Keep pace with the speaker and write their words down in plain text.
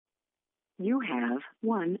You have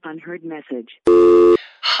one unheard message.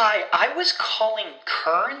 Hi, I was calling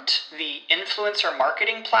Current, the influencer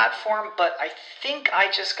marketing platform, but I think I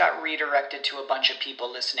just got redirected to a bunch of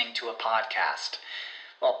people listening to a podcast.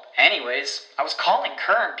 Well, anyways, I was calling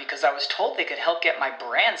Current because I was told they could help get my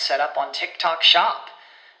brand set up on TikTok Shop,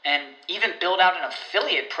 and even build out an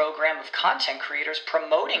affiliate program of content creators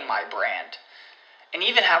promoting my brand, and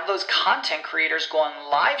even have those content creators go on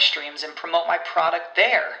live streams and promote my product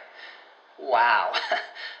there. Wow,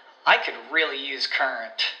 I could really use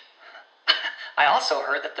Current. I also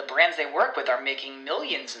heard that the brands they work with are making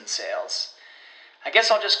millions in sales. I guess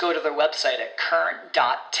I'll just go to their website at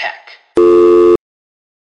current.tech.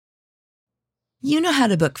 You know how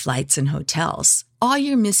to book flights and hotels. All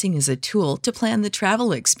you're missing is a tool to plan the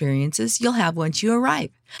travel experiences you'll have once you arrive.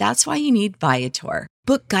 That's why you need Viator.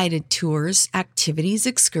 Book guided tours, activities,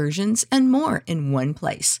 excursions, and more in one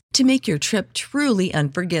place to make your trip truly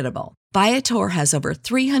unforgettable. Viator has over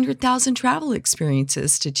 300,000 travel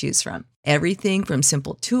experiences to choose from. Everything from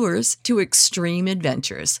simple tours to extreme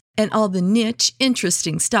adventures and all the niche,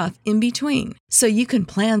 interesting stuff in between. So you can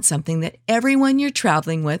plan something that everyone you're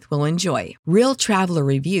traveling with will enjoy. Real traveler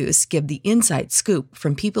reviews give the inside scoop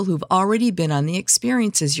from people who've already been on the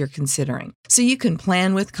experiences you're considering. So you can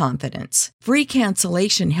plan with confidence. Free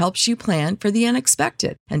cancellation helps you plan for the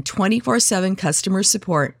unexpected. And 24/7 customer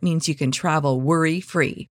support means you can travel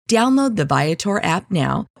worry-free. Download the Viator app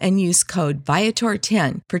now and use code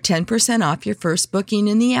Viator10 for 10% off your first booking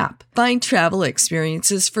in the app. Find travel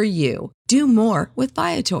experiences for you. Do more with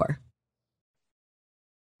Viator.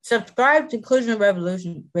 Subscribe to Inclusion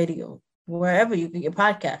Revolution Radio, wherever you get your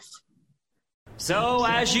podcasts. So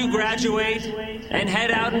as you graduate and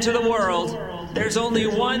head out into the world, there's only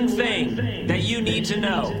one thing that you need to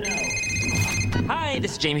know. Hi,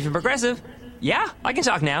 this is Jamie from Progressive. Yeah, I can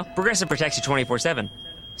talk now. Progressive protects you 24/7.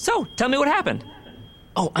 So, tell me what happened.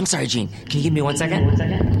 Oh, I'm sorry, Gene. Can you give me 1 second?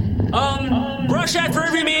 Brush out for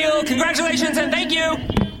every meal. Congratulations and thank you.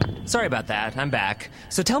 Sorry about that. I'm back.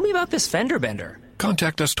 So tell me about this fender bender.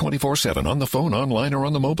 Contact us 24/7 on the phone, online, or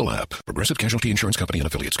on the mobile app. Progressive Casualty Insurance Company and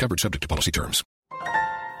affiliates, covered subject to policy terms.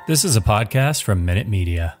 This is a podcast from Minute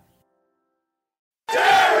Media.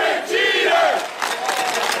 Derek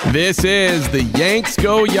Jeter! This is the Yanks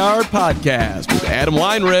Go Yard podcast with Adam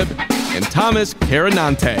Weinrib and Thomas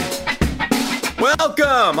Carinante.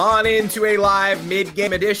 Welcome on into a live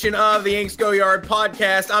mid-game edition of the Yanks Go Yard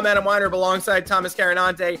podcast. I'm Adam Weinrib alongside Thomas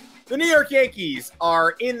Carinante. The New York Yankees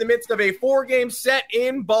are in the midst of a 4-game set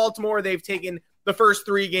in Baltimore. They've taken the first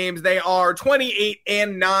 3 games. They are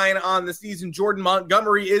 28-9 on the season. Jordan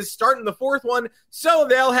Montgomery is starting the 4th one, so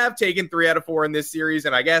they'll have taken 3 out of 4 in this series,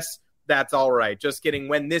 and I guess that's all right. Just kidding.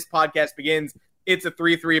 When this podcast begins, it's a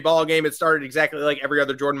 3-3 ball game. It started exactly like every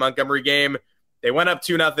other Jordan Montgomery game. They went up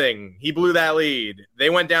 2-0. He blew that lead. They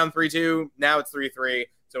went down 3-2. Now it's 3-3.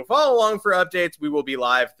 So follow along for updates. We will be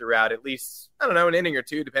live throughout at least, an inning or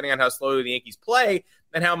 2, depending on how slowly the Yankees play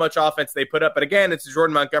and how much offense they put up. But again, it's a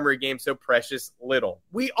Jordan Montgomery game, so precious little.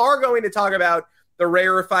 We are going to talk about the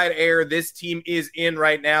rarefied air this team is in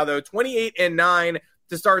right now, though. 28-9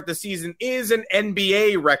 to start the season is an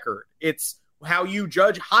NBA record. It's how you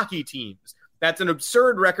judge hockey teams. That's an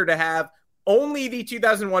absurd record to have. Only the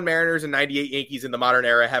 2001 Mariners and 98 Yankees in the modern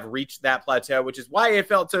era have reached that plateau, which is why it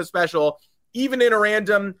felt so special. Even in a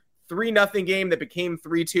random 3-0 game that became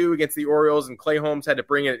 3-2 against the Orioles, and Clay Holmes had to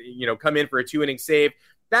bring it, come in for a 2-inning save.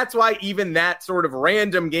 That's why even that sort of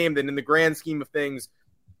random game that in the grand scheme of things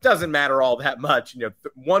doesn't matter all that much.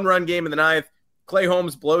 1-run game in the 9th, Clay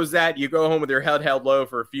Holmes blows that. You go home with your head held low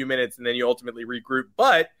for a few minutes, and then you ultimately regroup.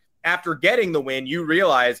 But after getting the win, you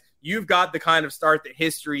realize you've got the kind of start that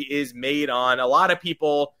history is made on. A lot of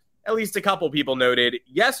people, at least a couple people, noted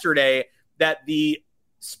yesterday that the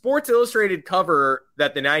Sports Illustrated cover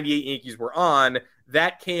that the 98 Yankees were on,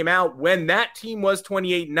 that came out when that team was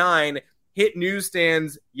 28-9, hit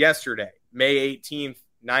newsstands yesterday, May 18th,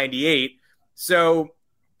 98. So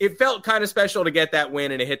it felt kind of special to get that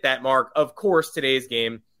win and to hit that mark. Of course, today's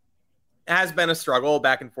game has been a struggle,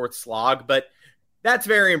 back and forth slog, but that's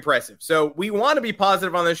very impressive. So we want to be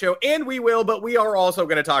positive on the show, and we will, but we are also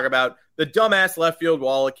going to talk about the dumbass left field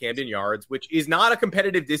wall at Camden Yards, which is not a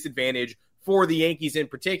competitive disadvantage for the Yankees in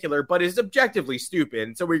particular, but is objectively stupid.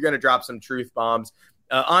 And so we're going to drop some truth bombs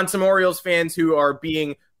on some Orioles fans who are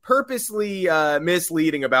being purposely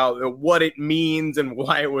misleading about what it means and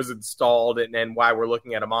why it was installed and why we're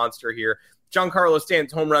looking at a monster here. Giancarlo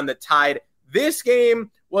Stanton's home run that tied this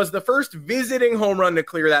game was the first visiting home run to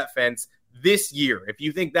clear that fence this year. If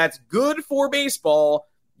you think that's good for baseball,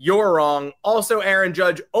 you're wrong. Also, Aaron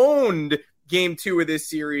Judge owned Game 2 of this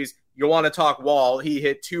series you want to talk wall. He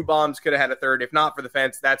hit 2 bombs, could have had a third. If not for the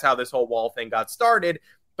fence, that's how this whole wall thing got started.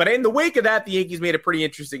 But in the wake of that, the Yankees made a pretty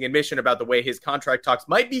interesting admission about the way his contract talks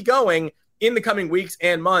might be going in the coming weeks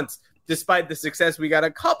and months. Despite the success, we got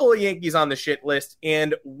a couple of Yankees on the shit list,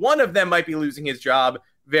 and one of them might be losing his job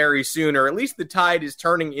very soon, or at least the tide is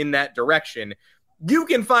turning in that direction. You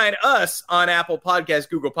can find us on Apple Podcasts,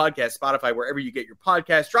 Google Podcasts, Spotify, wherever you get your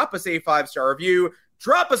podcasts. Drop us a 5-star review.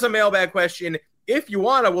 Drop us a mailbag question. If you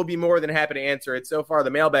want to, we'll be more than happy to answer it. So far, the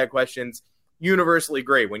mailbag questions, universally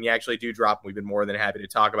great. When you actually do drop them, we've been more than happy to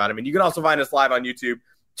talk about them. And you can also find us live on YouTube,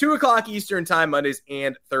 2 o'clock Eastern time, Mondays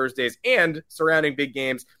and Thursdays, and surrounding big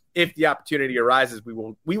games. If the opportunity arises,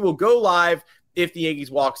 we will go live. If the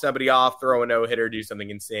Yankees walk somebody off, throw a no-hitter, do something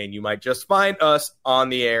insane, you might just find us on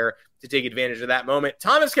the air to take advantage of that moment.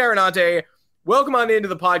 Thomas Carinante, welcome on into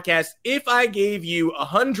the podcast. If I gave you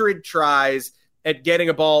 100 tries at getting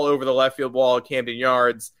a ball over the left field wall at Camden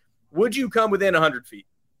Yards, would you come within 100 feet?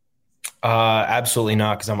 Absolutely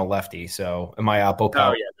not, because I'm a lefty, so my oppo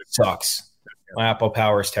power sucks. My oppo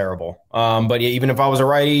power is terrible. But yeah, even if I was a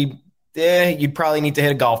righty, you'd probably need to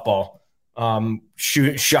hit a golf ball,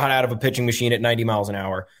 shot out of a pitching machine at 90 miles an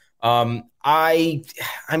hour. I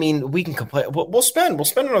mean, we can complain. We'll spend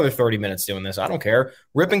another 30 minutes doing this. I don't care.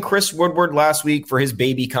 Ripping Chris Woodward last week for his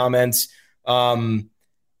baby comments. And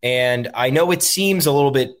I know it seems a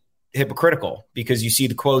little bit hypocritical because you see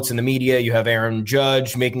the quotes in the media. You have Aaron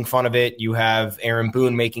Judge making fun of it. You have Aaron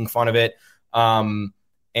Boone making fun of it.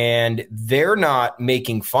 And they're not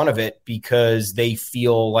making fun of it because they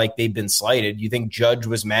feel like they've been slighted. You think Judge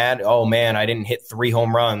was mad? Oh, man, I didn't hit 3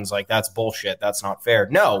 home runs. Like, that's bullshit. That's not fair.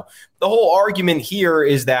 No, the whole argument here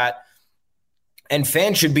is that, and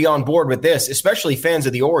fans should be on board with this, especially fans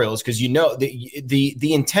of the Orioles, because you know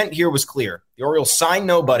the intent here was clear. The Orioles signed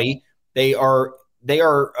nobody. They are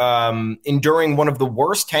enduring one of the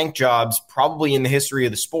worst tank jobs probably in the history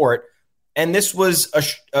of the sport. And this was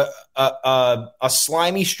a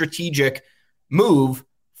slimy strategic move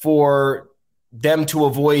for them to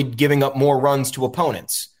avoid giving up more runs to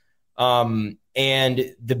opponents. And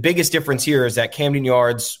the biggest difference here is that Camden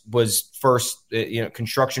Yards was first,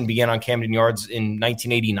 construction began on Camden Yards in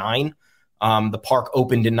 1989. The park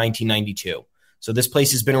opened in 1992. So this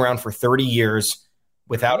place has been around for 30 years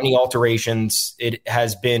without any alterations.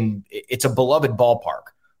 It's a beloved ballpark.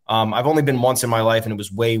 I've only been once in my life, and it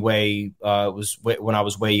was when I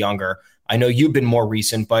was way younger. I know you've been more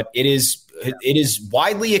recent, but it is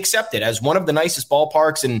widely accepted as one of the nicest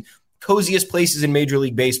ballparks and coziest places in Major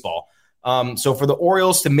League Baseball. So for the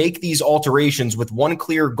Orioles to make these alterations with one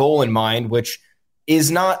clear goal in mind, which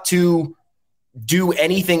is not to do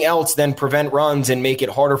anything else than prevent runs and make it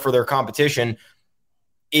harder for their competition,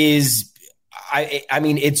 it's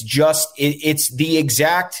the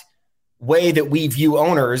exact way that we view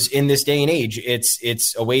owners in this day and age.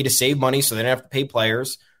 It's a way to save money so they don't have to pay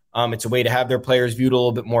players. It's a way to have their players viewed a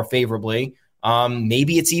little bit more favorably.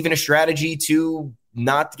 Maybe it's even a strategy to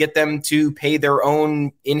not get them to pay their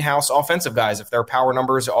own in-house offensive guys if their power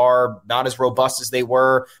numbers are not as robust as they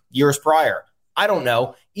were years prior. I don't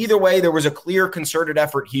know. Either way, there was a clear concerted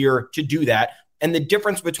effort here to do that. And the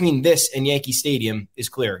difference between this and Yankee Stadium is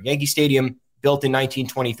clear. Yankee Stadium, built in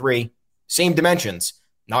 1923, same dimensions.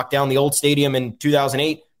 Knocked down the old stadium in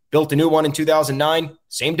 2008, built a new one in 2009,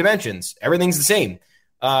 same dimensions. Everything's the same.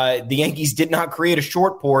 The Yankees did not create a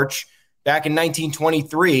short porch back in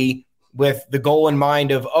 1923 with the goal in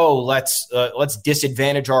mind of, let's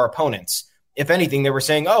disadvantage our opponents. If anything, they were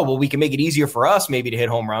saying, we can make it easier for us maybe to hit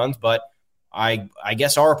home runs, but I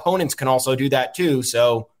guess our opponents can also do that too.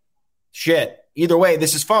 So shit. Either way,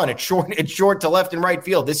 this is fun. It's short to left and right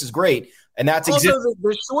field. This is great. And that's also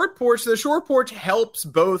the short porch. The short porch helps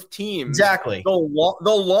both teams. Exactly. The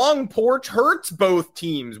long porch hurts both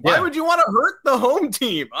teams. Why would you want to hurt the home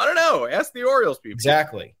team? I don't know. Ask the Orioles people.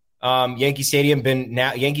 Exactly. Yankee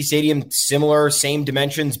Stadium, similar, same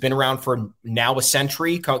dimensions, been around for now a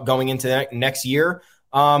century, going into next year.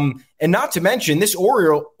 And not to mention this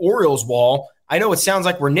Orioles wall. I know it sounds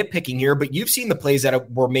like we're nitpicking here, but you've seen the plays that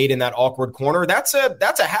were made in that awkward corner. That's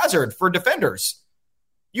a hazard for defenders.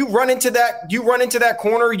 You run into that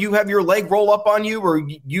corner, you have your leg roll up on you, or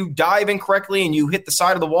you dive incorrectly and you hit the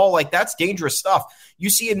side of the wall. Like, that's dangerous stuff. You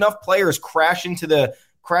see enough players crash into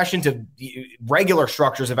regular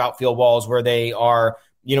structures of outfield walls where they are,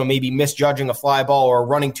 maybe misjudging a fly ball or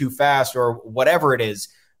running too fast or whatever it is.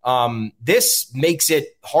 This makes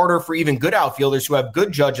it harder for even good outfielders who have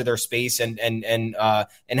good judge of their space and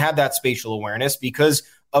have that spatial awareness because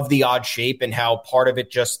of the odd shape and how part of it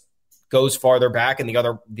just goes farther back and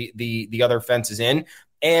the other fence is in.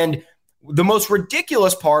 And the most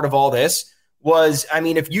ridiculous part of all this was, I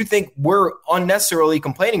mean, if you think we're unnecessarily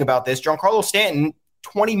complaining about this, Giancarlo Stanton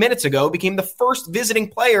 20 minutes ago became the first visiting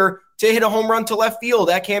player to hit a home run to left field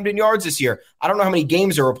at Camden Yards this year. I don't know how many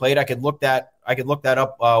games there were played. I could look that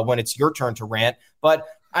up when it's your turn to rant. But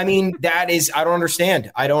I mean, I don't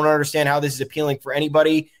understand. I don't understand how this is appealing for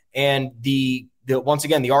anybody. And once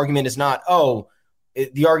again, the argument is not,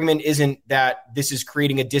 the argument isn't that this is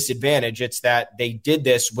creating a disadvantage. It's that they did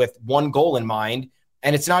this with one goal in mind.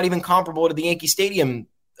 And it's not even comparable to the Yankee Stadium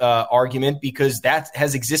argument, because that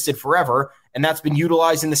has existed forever. And that's been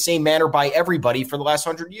utilized in the same manner by everybody for the last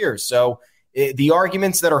 100 years. So the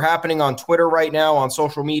arguments that are happening on Twitter right now, on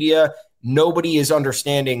social media, nobody is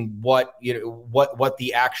understanding what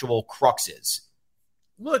the actual crux is.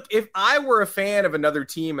 Look, if I were a fan of another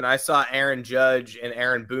team and I saw Aaron Judge and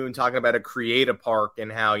Aaron Boone talking about a creative park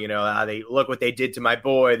and how, they look what they did to my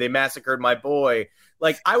boy, they massacred my boy,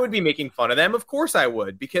 like, I would be making fun of them. Of course I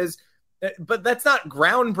would, but that's not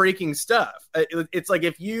groundbreaking stuff. It's like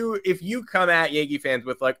if you come at Yankee fans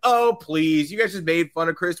with like, oh, please, you guys just made fun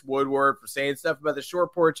of Chris Woodward for saying stuff about the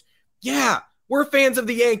short porch. Yeah, we're fans of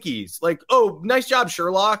the Yankees. Like, oh, nice job,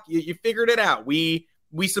 Sherlock. You figured it out. We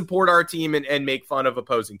support our team and make fun of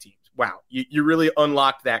opposing teams. Wow, you really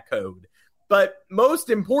unlocked that code. But most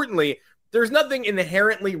importantly, there's nothing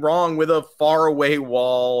inherently wrong with a faraway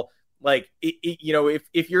wall. Like,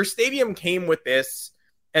 if your stadium came with this,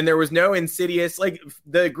 and there was no insidious, like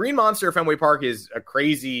the Green Monster at Fenway Park is a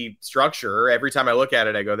crazy structure. Every time I look at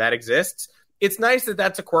it, I go, that exists. It's nice that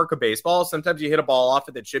that's a quirk of baseball. Sometimes you hit a ball off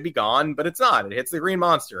it that should be gone, but it's not. It hits the Green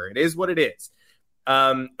Monster. It is what it is.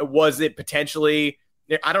 Was it potentially,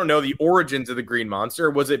 I don't know the origins of the Green Monster.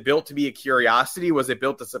 Was it built to be a curiosity? Was it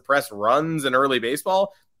built to suppress runs in early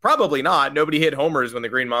baseball? Probably not. Nobody hit homers when the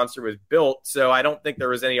Green Monster was built, so I don't think there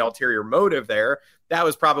was any ulterior motive there. That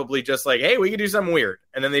was probably just like, hey, we could do something weird.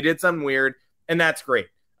 And then they did something weird, and that's great.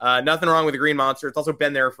 Nothing wrong with the Green Monster. It's also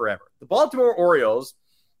been there forever. The Baltimore Orioles,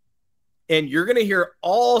 and you're going to hear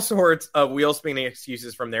all sorts of wheel-spinning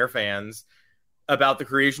excuses from their fans about the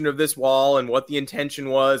creation of this wall and what the intention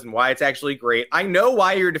was and why it's actually great. I know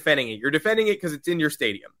why you're defending it. You're defending it because it's in your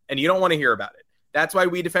stadium, and you don't want to hear about it. That's why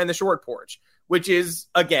we defend the short porch, which is,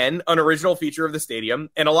 again, an original feature of the stadium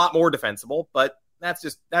and a lot more defensible, but that's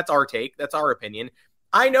our take. That's our opinion.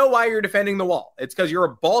 I know why you're defending the wall. It's because you're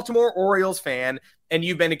a Baltimore Orioles fan and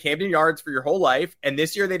you've been to Camden Yards for your whole life. And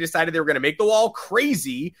this year they decided they were going to make the wall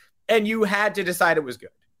crazy and you had to decide it was good.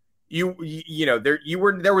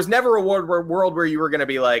 There was never a world where you were going to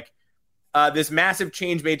be like, this massive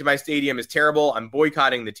change made to my stadium is terrible. I'm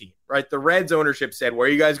boycotting the team, right? The Reds ownership said, where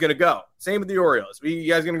are you guys going to go? Same with the Orioles. You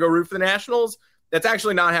guys going to go root for the Nationals? That's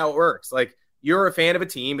actually not how it works. Like, you're a fan of a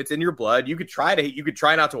team. It's in your blood. You could try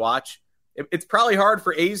not to watch. It's probably hard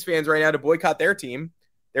for A's fans right now to boycott their team.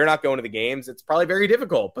 They're not going to the games. It's probably very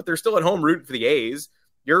difficult, but they're still at home rooting for the A's.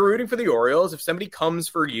 You're rooting for the Orioles. If somebody comes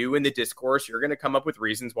for you in the discourse, you're going to come up with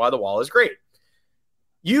reasons why the wall is great.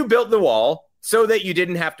 You built the wall so that you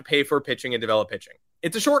didn't have to pay for pitching and develop pitching.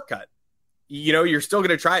 It's a shortcut. You're still going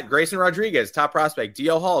to try it. Grayson Rodriguez, top prospect.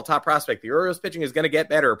 DL Hall, top prospect. The Orioles pitching is going to get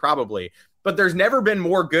better, probably. But there's never been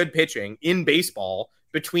more good pitching in baseball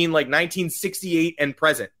between like 1968 and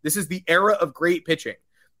present. This is the era of great pitching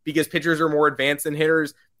because pitchers are more advanced than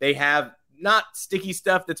hitters. They have not sticky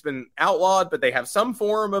stuff that's been outlawed, but they have some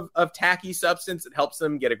form of tacky substance that helps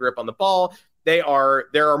them get a grip on the ball. There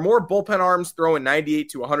are more bullpen arms throwing 98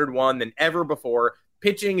 to 101 than ever before.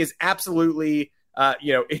 Pitching is absolutely,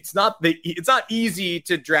 it's not easy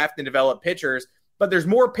to draft and develop pitchers, but there's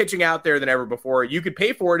more pitching out there than ever before. You could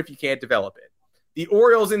pay for it if you can't develop it. The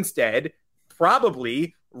Orioles instead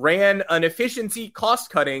probably ran an efficiency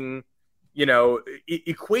cost-cutting,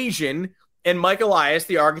 equation. And Mike Elias,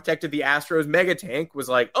 the architect of the Astros mega tank, was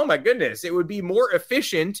like, oh my goodness, it would be more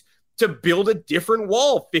efficient to build a different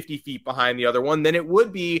wall 50 feet behind the other one than it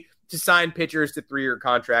would be to sign pitchers to 3-year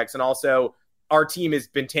contracts. And also, our team has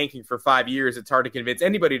been tanking for 5 years. It's hard to convince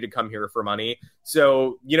anybody to come here for money.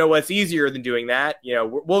 So, what's easier than doing that?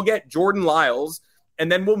 We'll get Jordan Lyles,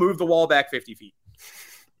 and then we'll move the wall back 50 feet.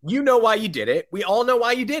 You know why you did it. We all know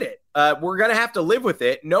why you did it. We're going to have to live with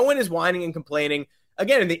it. No one is whining and complaining.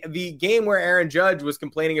 Again, in the game where Aaron Judge was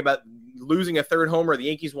complaining about losing a third homer, the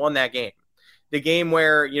Yankees won that game. The game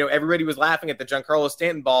where, everybody was laughing at the Giancarlo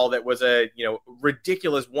Stanton ball that was a,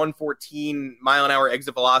 ridiculous 114 mile an hour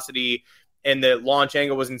exit velocity and the launch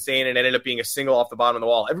angle was insane and ended up being a single off the bottom of the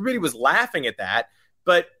wall. Everybody was laughing at that.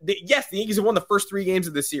 But yes, the Yankees have won the first 3 games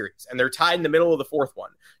of the series, and they're tied in the middle of the 4th one.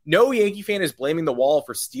 No Yankee fan is blaming the wall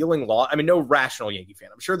for stealing law. I mean, no rational Yankee fan.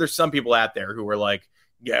 I'm sure there's some people out there who are like,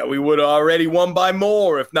 yeah, we would have already won by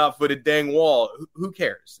more if not for the dang wall. Who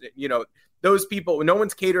cares? those people, no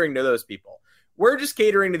one's catering to those people. We're just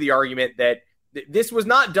catering to the argument that this was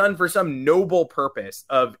not done for some noble purpose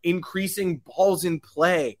of increasing balls in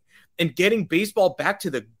play and getting baseball back to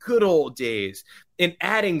the good old days and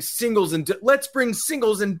adding singles and let's bring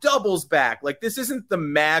singles and doubles back. Like, this isn't the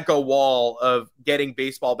MAGA wall of getting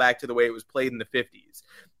baseball back to the way it was played in the 50s.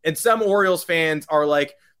 And some Orioles fans are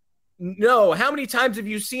like, no, how many times have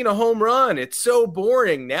you seen a home run? It's so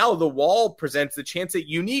boring. Now the wall presents the chance at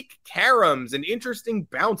unique caroms and interesting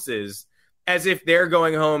bounces, as if they're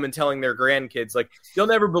going home and telling their grandkids, like, you'll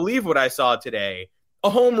never believe what I saw today. A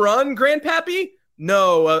home run, Grandpappy?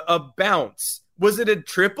 No, a bounce. Was it a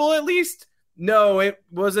triple at least? No, it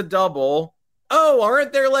was a double. Oh,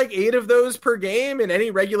 aren't there like 8 of those per game in any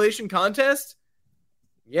regulation contest?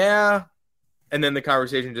 Yeah. And then the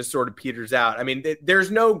conversation just sort of peters out. I mean, there's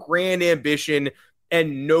no grand ambition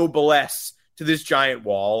and noblesse to this giant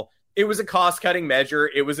wall. It was a cost-cutting measure.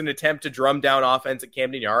 It was an attempt to drum down offense at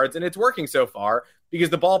Camden Yards, and it's working so far because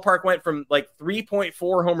the ballpark went from like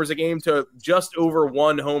 3.4 homers a game to just over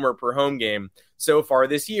 1 homer per home game so far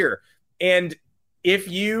this year. And if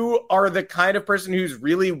you are the kind of person who's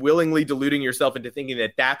really willingly deluding yourself into thinking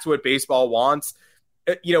that that's what baseball wants,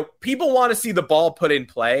 you know, people want to see the ball put in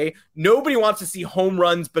play. Nobody wants to see home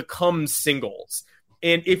runs become singles.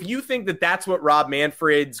 And if you think that that's what Rob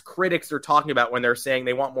Manfred's critics are talking about when they're saying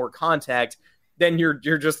they want more contact, then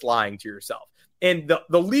you're just lying to yourself. And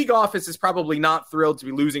the league office is probably not thrilled to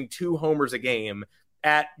be losing 2 homers a game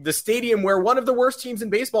at the stadium where one of the worst teams in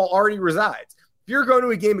baseball already resides. If you're going to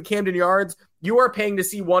a game at Camden Yards, you are paying to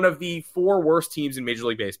see one of the 4 worst teams in Major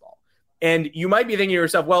League Baseball. And you might be thinking to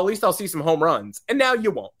yourself, well, at least I'll see some home runs. And now you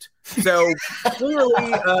won't. So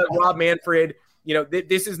clearly, Rob Manfred, you know,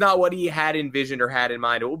 this is not what he had envisioned or had in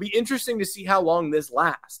mind. It will be interesting to see how long this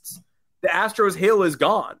lasts. The Astros hill is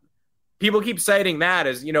gone. People keep citing that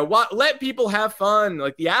as, you know, what? Let people have fun.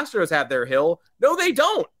 Like, the Astros have their hill. No, they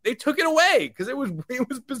don't. They took it away because it was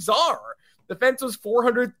bizarre. The fence was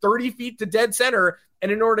 430 feet to dead center,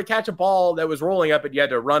 and in order to catch a ball that was rolling up it, you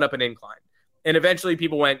had to run up an incline. And eventually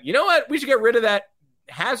people went, you know what? We should get rid of that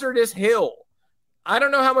hazardous hill. I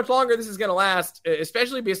don't know how much longer this is going to last,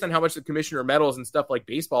 especially based on how much the commissioner meddles and stuff like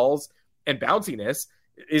baseballs and bounciness.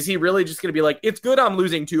 Is he really just going to be like, it's good I'm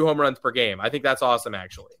losing 2 home runs per game? I think that's awesome,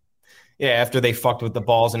 actually. Yeah, after they fucked with the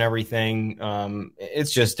balls and everything,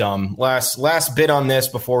 it's just dumb. Last bit on this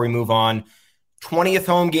before we move on. 20th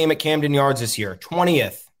home game at Camden Yards this year.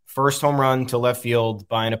 20th. First home run to left field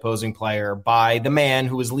by an opposing player by the man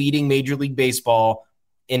who is leading Major League Baseball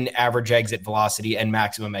in average exit velocity and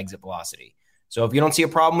maximum exit velocity. So if you don't see a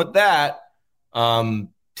problem with that, then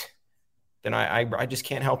I just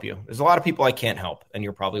can't help you. There's a lot of people I can't help, and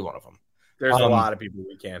you're probably one of them. There's a lot of people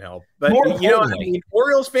we can't help. But, you know, I mean,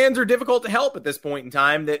 Orioles fans are difficult to help at this point in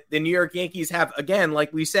time. That the New York Yankees have, again,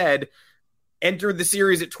 like we said, entered the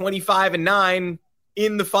series at 25-9.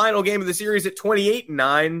 In the final game of the series at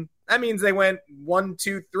 28-9. That means they went 1,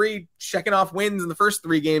 2, 3, checking off wins in the first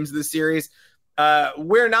 3 games of the series.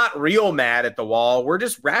 We're not real mad at the wall. We're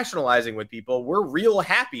just rationalizing with people. We're real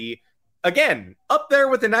happy. Again, up there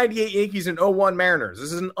with the 98 Yankees and 01 Mariners.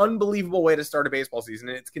 This is an unbelievable way to start a baseball season,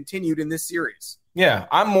 and it's continued in this series. Yeah,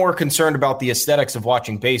 I'm more concerned about the aesthetics of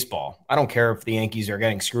watching baseball. I don't care if the Yankees are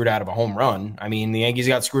getting screwed out of a home run. I mean, the Yankees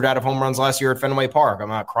got screwed out of home runs last year at Fenway Park. I'm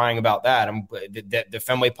not crying about that. The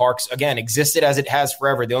Fenway Parks, again, existed as it has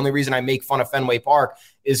forever. The only reason I make fun of Fenway Park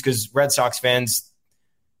is because Red Sox fans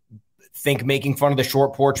think making fun of the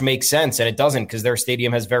short porch makes sense, and it doesn't because their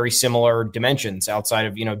stadium has very similar dimensions outside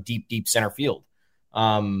of, you know, deep center field.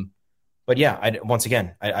 But yeah,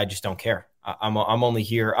 I just don't care. I'm only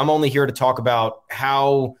here to talk about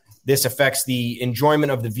how this affects the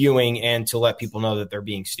enjoyment of the viewing and to let people know that they're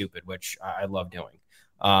being stupid, which I love doing.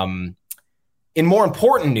 In more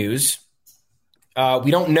important news,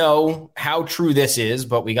 we don't know how true this is,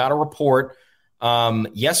 but we got a report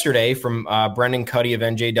yesterday from Brendan Cuddy of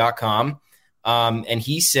NJ.com. And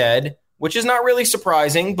he said, which is not really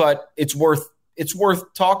surprising, but it's worth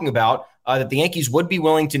talking about, that the Yankees would be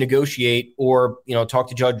willing to negotiate or, you know, talk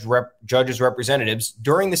to judges' representatives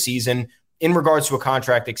during the season in regards to a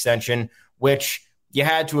contract extension, which you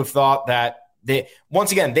had to have thought that they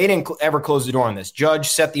didn't ever close the door on this. Judge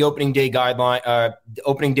set the opening day deadline, and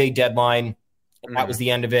that was the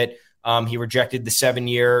end of it. He rejected the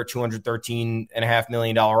 7-year, $213.5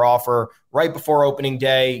 million offer right before opening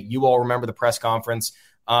day. You all remember the press conference.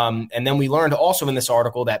 And then we learned also in this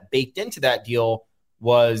article that baked into that deal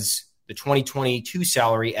was the 2022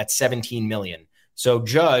 salary at $17 million. So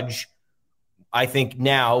Judge, I think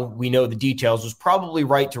now we know the details, was probably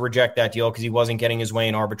right to reject that deal because he wasn't getting his way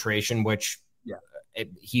in arbitration, which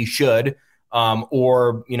he should.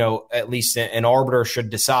 or, at least an arbiter should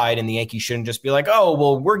decide, and the Yankees shouldn't just be like, oh,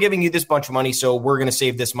 well, we're giving you this bunch of money, so we're going to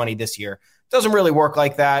save this money this year. It doesn't really work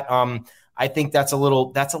like that. I think that's a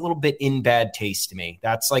little bit in bad taste to me.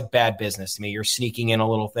 That's like bad business to me. You're sneaking in a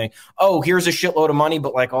little thing. Oh, here's a shitload of money,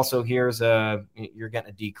 but like also you're getting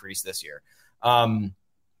a decrease this year.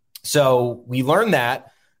 So we learned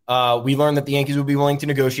that. We learned that the Yankees would be willing to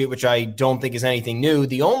negotiate, which I don't think is anything new.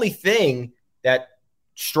 The only thing that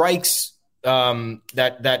strikes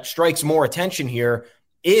more attention here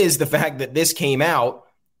is the fact that this came out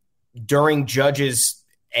during Judge's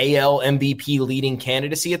AL MVP leading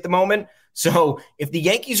candidacy at the moment. So if the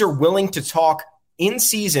Yankees are willing to talk in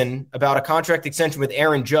season about a contract extension with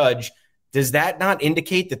Aaron Judge, does that not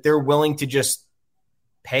indicate that they're willing to just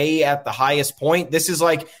pay at the highest point? This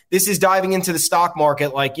is diving into the stock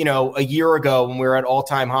market like, a year ago when we were at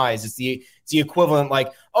all-time highs. It's the equivalent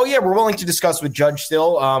like, oh yeah, we're willing to discuss with Judge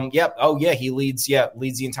still. Yep. Oh yeah, he leads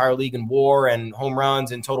the entire league in WAR and home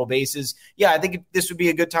runs and total bases. Yeah, I think this would be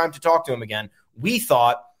a good time to talk to him again. We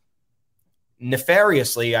thought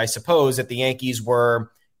nefariously, I suppose, that the Yankees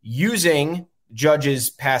were using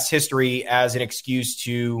Judge's past history as an excuse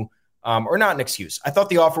to, or not an excuse. I thought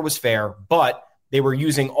the offer was fair, but they were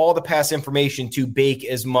using all the past information to bake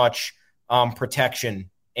as much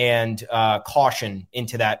protection and caution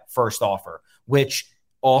into that first offer, which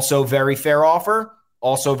also very fair offer,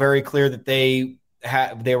 also very clear that they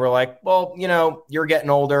were like, well, you're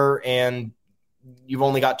getting older and you've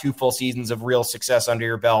only got 2 full seasons of real success under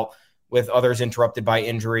your belt with others interrupted by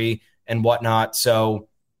injury and whatnot. So,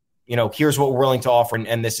 here's what we're willing to offer,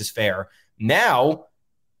 and this is fair. Now,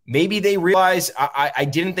 maybe they realize I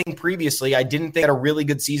didn't think previously. I didn't think that a really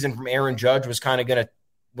good season from Aaron Judge was kind of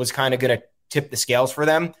gonna tip the scales for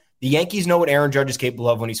them. The Yankees know what Aaron Judge is capable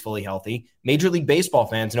of when he's fully healthy. Major League Baseball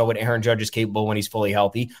fans know what Aaron Judge is capable when he's fully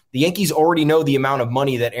healthy. The Yankees already know the amount of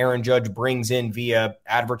money that Aaron Judge brings in via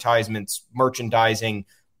advertisements, merchandising,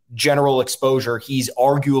 general exposure. He's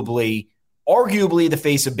arguably the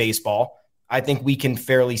face of baseball. I think we can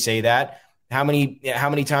fairly say that. How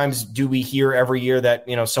many times do we hear every year that,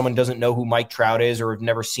 someone doesn't know who Mike Trout is or have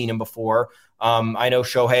never seen him before? I know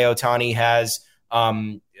Shohei Ohtani has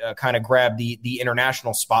kind of grabbed the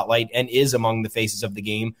international spotlight and is among the faces of the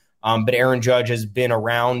game. But Aaron Judge has been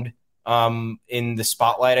around in the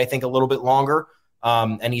spotlight, I think, a little bit longer.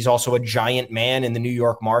 And he's also a giant man in the New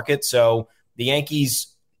York market. So the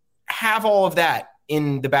Yankees have all of that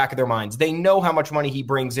in the back of their minds. They know how much money he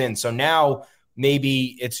brings in. So now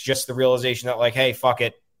maybe it's just the realization that like, hey, fuck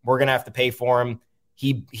it, we're going to have to pay for him.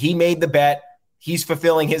 He made the bet. He's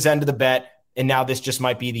fulfilling his end of the bet. And now this just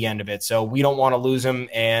might be the end of it. So we don't want to lose him,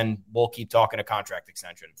 and we'll keep talking a contract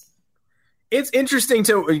extension. It's interesting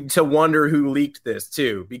to wonder who leaked this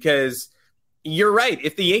too, because you're right.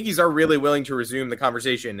 If the Yankees are really willing to resume the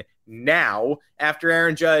conversation now, after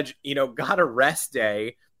Aaron Judge, got a rest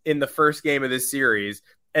day in the first game of this series,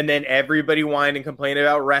 and then everybody whined and complained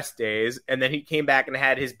about rest days, and then he came back and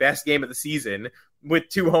had his best game of the season with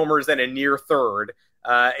 2 homers and a near third.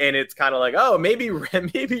 And it's kind of like, oh, maybe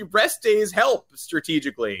rest days help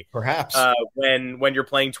strategically, perhaps when you're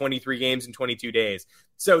playing 23 games in 22 days.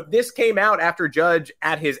 So this came out after Judge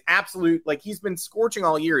at his absolute, like, he's been scorching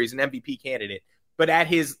all year. He's an MVP candidate, but at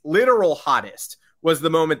his literal hottest was the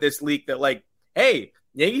moment this leaked that, like, hey,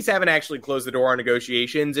 Yankees haven't actually closed the door on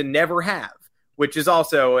negotiations and never have, which is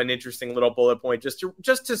also an interesting little bullet point just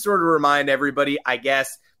to sort of remind everybody, I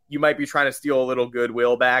guess. You might be trying to steal a little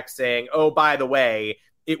goodwill back, saying, oh, by the way,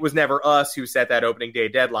 it was never us who set that opening day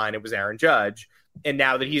deadline. It was Aaron Judge. And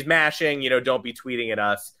now that he's mashing, don't be tweeting at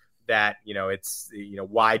us that, it's,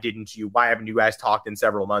 why haven't you guys talked in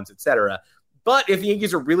several months, et cetera. But if the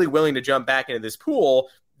Yankees are really willing to jump back into this pool,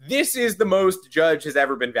 this is the most Judge has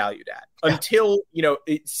ever been valued at until,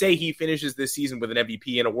 say he finishes this season with an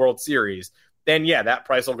MVP in a World Series, then yeah, that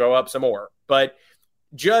price will go up some more. But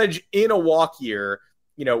Judge in a walk year,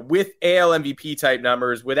 with AL MVP type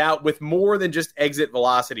numbers, with more than just exit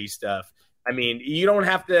velocity stuff. I mean, you don't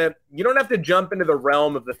have to jump into the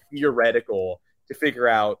realm of the theoretical to figure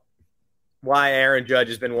out why Aaron Judge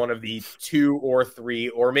has been one of the 2 or 3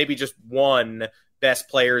 or maybe just 1 best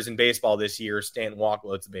players in baseball this year. Stanton walk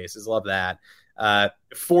loads of bases. Love that.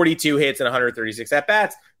 42 hits and 136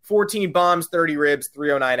 at-bats, 14 bombs, 30 ribs,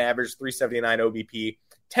 309 average, 379 OBP,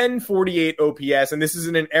 1048 OPS, and this is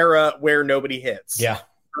in an era where nobody hits. Yeah.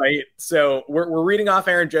 Right? So we're reading off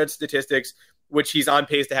Aaron Judge statistics, which he's on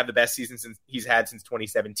pace to have the best season he's had since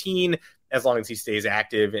 2017, as long as he stays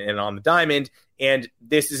active and on the diamond. And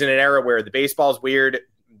this is in an era where the baseball's weird.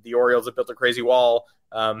 The Orioles have built a crazy wall.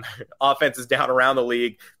 Offense is down around the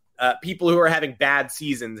league. people who are having bad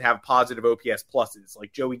seasons have positive OPS pluses,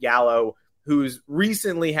 like Joey Gallo, who's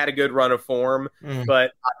recently had a good run of form,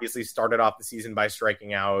 but obviously started off the season by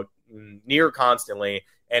striking out near constantly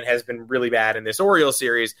and has been really bad in this Orioles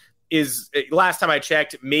series. Is last time I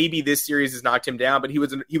checked, maybe this series has knocked him down, but he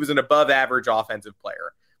was an above average offensive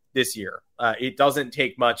player this year. It doesn't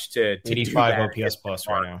take much to 85 OPS plus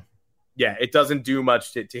right now. Yeah, it doesn't do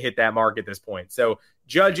much to hit that mark at this point. So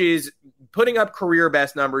Judge is putting up career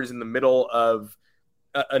best numbers in the middle of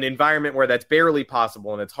an environment where that's barely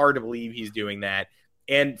possible, and it's hard to believe he's doing that.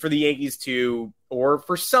 And for the Yankees to, or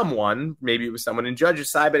for someone, maybe it was someone in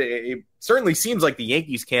Judge's side, but it certainly seems like the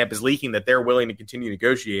Yankees camp is leaking that they're willing to continue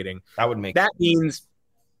negotiating. That means,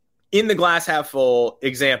 in the glass half full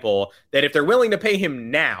example, that if they're willing to pay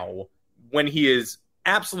him now when he is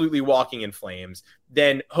absolutely walking in flames,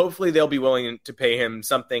 then hopefully they'll be willing to pay him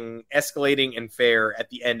something escalating and fair at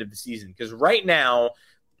the end of the season. Because right now,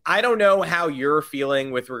 I don't know how you're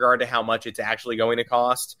feeling with regard to how much it's actually going to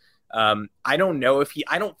cost. I don't know if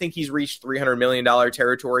I don't think he's reached $300 million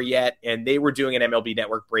territory yet. And they were doing an MLB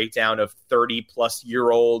Network breakdown of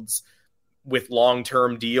 30-plus-year-olds with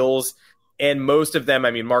long-term deals. And most of them,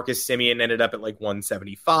 I mean, Marcus Semien ended up at like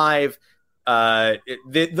 175.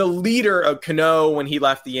 The leader of Cano, when he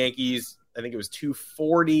left the Yankees, I think it was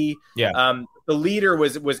 240. Yeah. The leader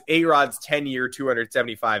was A-Rod's 10-year,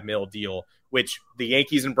 $275 million deal, which the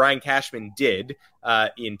Yankees and Brian Cashman did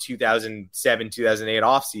in 2007, 2008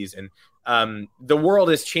 offseason. The world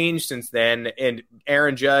has changed since then, and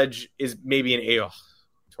Aaron Judge is maybe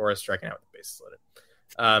Torres striking out with the bases loaded.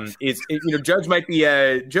 Judge might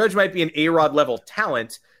be an A-Rod level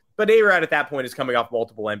talent, but A-Rod at that point is coming off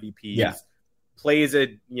multiple MVPs. Yeah. Plays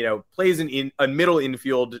a middle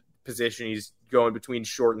infield position. He's going between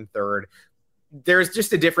short and third. There's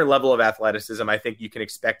just a different level of athleticism I think you can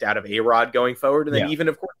expect out of A-Rod going forward. And then even,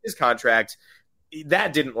 of course, his contract,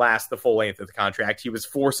 that didn't last the full length of the contract. He was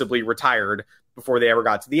forcibly retired before they ever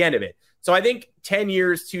got to the end of it. So I think 10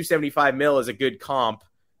 years, $275 million is a good comp,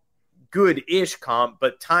 good-ish comp,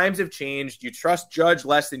 but times have changed. You trust Judge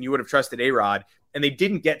less than you would have trusted A-Rod, and they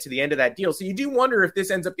didn't get to the end of that deal. So you do wonder if this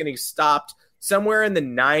ends up getting stopped somewhere in the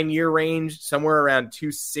 9-year range, somewhere around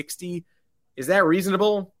 260. Is that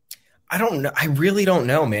reasonable? I don't know. I really don't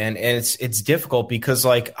know, man. And it's difficult because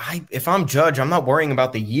if I'm Judge, I'm not worrying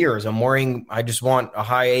about the years. I just want a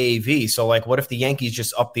high AAV. So what if the Yankees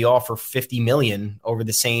just up the offer $50 million over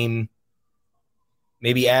the same,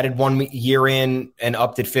 maybe added 1 year in and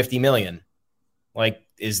upped it $50 million?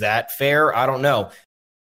 Is that fair? I don't know.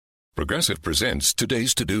 Progressive presents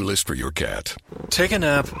today's to-do list for your cat. Take a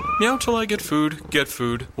nap, meow till I get food,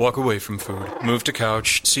 walk away from food, move to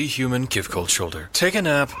couch, see human, give cold shoulder. Take a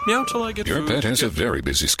nap, meow till I get your food. Your pet has a very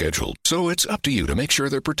busy schedule, so it's up to you to make sure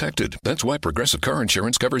they're protected. That's why Progressive Car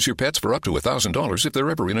Insurance covers your pets for up to $1,000 if they're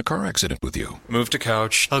ever in a car accident with you. Move to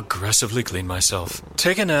couch, aggressively clean myself.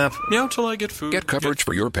 Take a nap, meow till I get food. Get coverage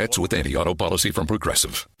for your pets with anti-auto policy from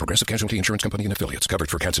Progressive. Progressive Casualty Insurance Company and Affiliates. Coverage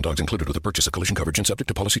for cats and dogs included with the purchase of collision coverage and subject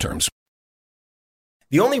to policy terms.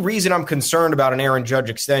 The only reason I'm concerned about an Aaron Judge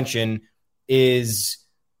extension is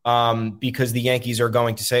because the Yankees are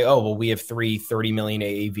going to say, we have 3 $30 million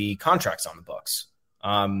AAV contracts on the books.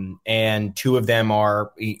 And 2 of them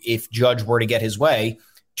are, if Judge were to get his way,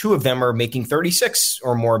 2 of them are making $36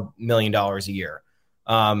 or more million a year.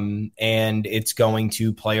 And it's going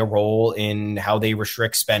to play a role in how they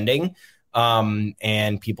restrict spending.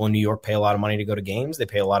 And people in New York pay a lot of money to go to games. They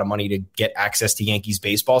pay a lot of money to get access to Yankees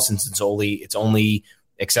baseball since it's only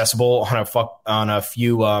accessible on a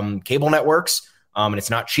few cable networks, and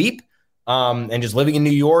it's not cheap. And just living in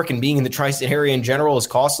New York and being in the tri-state area in general is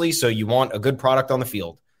costly, so you want a good product on the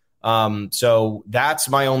field. So that's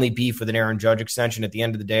my only beef with an Aaron Judge extension. At the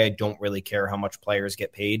end of the day, I don't really care how much players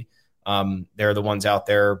get paid. They're the ones out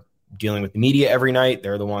there dealing with the media every night.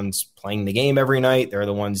 They're the ones playing the game every night. They're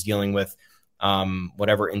the ones dealing with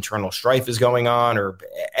whatever internal strife is going on or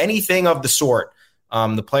anything of the sort.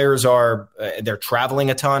 The players they're traveling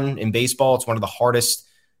a ton in baseball. It's one of the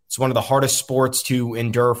hardest sports to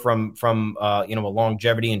endure from a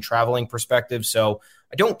longevity and traveling perspective. So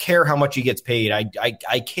I don't care how much he gets paid.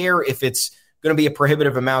 I care if it's going to be a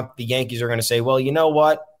prohibitive amount. The Yankees are going to say, well, you know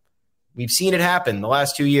what? We've seen it happen the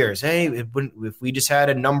last 2 years. Hey, if we just had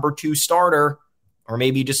a number 2 starter or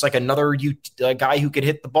maybe just another guy who could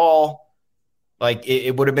hit the ball,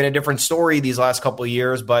 it would have been a different story these last couple of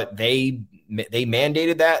years, but they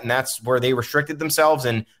mandated that, and that's where they restricted themselves,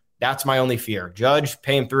 and that's my only fear. Judge,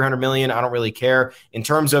 pay him $300 million. I don't really care. In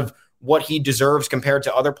terms of what he deserves compared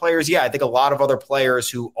to other players, I think a lot of other players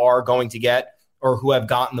who are going to get or who have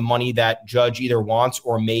gotten the money that Judge either wants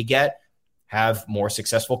or may get have more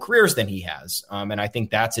successful careers than he has. And I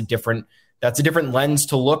think that's a different lens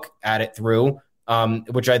to look at it through,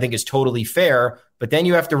 which I think is totally fair. But then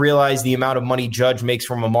you have to realize the amount of money Judge makes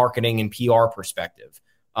from a marketing and PR perspective.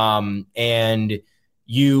 And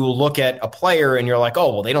you look at a player and you're like,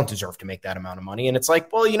 oh, well, they don't deserve to make that amount of money. And it's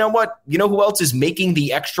like, well, you know what? You know who else is making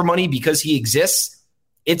the extra money because he exists?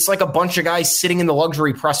 It's like a bunch of guys sitting in the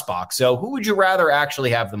luxury press box. So who would you rather actually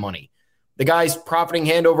have the money? The guy's profiting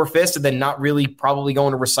hand over fist and then not really probably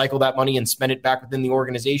going to recycle that money and spend it back within the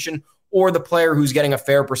organization, or the player who's getting a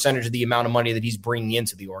fair percentage of the amount of money that he's bringing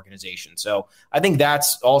into the organization. So I think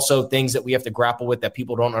that's also things that we have to grapple with that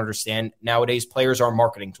people don't understand nowadays. Players are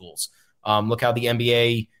marketing tools. Look how the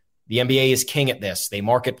NBA is king at this. They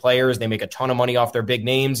market players. They make a ton of money off their big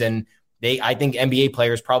names. And I think NBA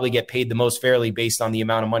players probably get paid the most fairly based on the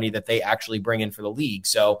amount of money that they actually bring in for the league.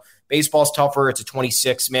 So baseball's tougher. It's a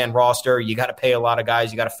 26-man roster. You got to pay a lot of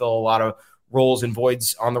guys. You got to fill a lot of roles and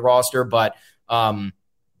voids on the roster. But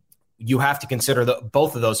you have to consider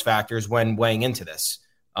both of those factors when weighing into this.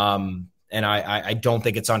 And I don't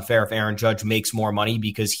think it's unfair if Aaron Judge makes more money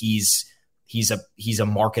because he's a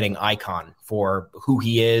marketing icon for who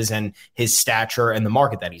he is and his stature and the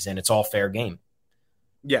market that he's in. It's all fair game.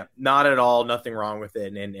 Yeah, not at all. Nothing wrong with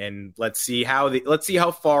it. And let's see how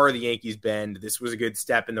far the Yankees bend. This was a good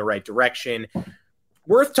step in the right direction.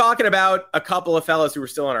 Worth talking about a couple of fellas who are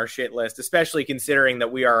still on our shit list, especially considering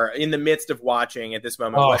that we are in the midst of watching at this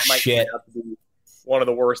moment what might turn out to be one of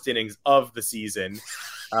the worst innings of the season.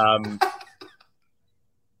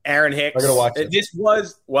 Aaron Hicks. I'm gonna watch it. This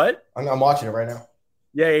was what? I'm watching it right now.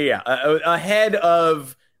 Yeah. Ahead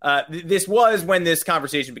of this was when this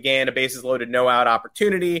conversation began. A bases loaded, no out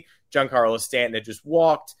opportunity. Giancarlo Stanton had just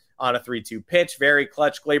walked on a 3-2 pitch. Very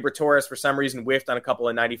clutch. Gleyber Torres, for some reason, whiffed on a couple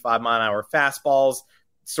of 95-mile-an-hour fastballs,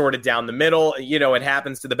 sort of down the middle. You know, it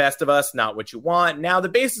happens to the best of us. Not what you want. Now the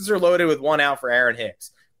bases are loaded with one out for Aaron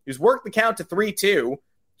Hicks, who's worked the count to 3-2.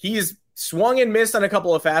 He's swung and missed on a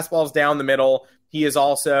couple of fastballs down the middle. He has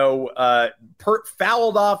also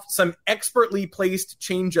fouled off some expertly placed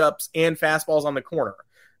changeups and fastballs on the corner.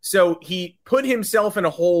 So he put himself in a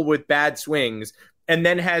hole with bad swings and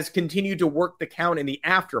then has continued to work the count in the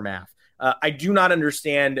aftermath. I do not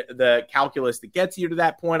understand the calculus that gets you to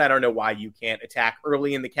that point. I don't know why you can't attack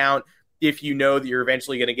early in the count if you know that you're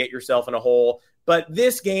eventually going to get yourself in a hole. But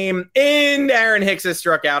this game, and Aaron Hicks has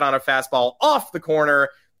struck out on a fastball off the corner.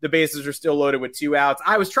 The bases are still loaded with 2 outs.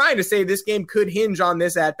 I was trying to say this game could hinge on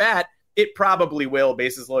this at-bat. It probably will.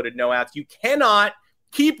 Bases loaded, no outs. You cannot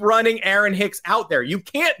keep running Aaron Hicks out there. You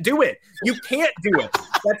can't do it. You can't do it.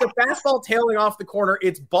 That's a fastball tailing off the corner.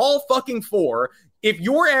 It's ball fucking 4. If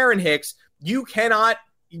you're Aaron Hicks, you cannot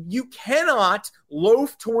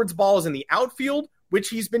loaf towards balls in the outfield, which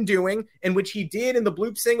he's been doing, and which he did in the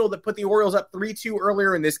bloop single that put the Orioles up 3-2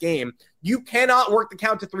 earlier in this game. You cannot work the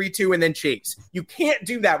count to 3-2 and then chase. You can't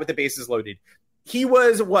do that with the bases loaded. He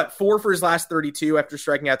was, 4 for his last 32 after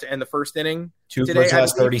striking out to end the first inning? 2 for his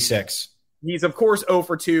last 36. He's, of course, 0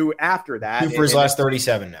 for 2 after that. 2 for his last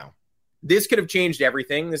 37 now. This could have changed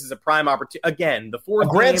everything. This is a prime opportunity. Again, the fourth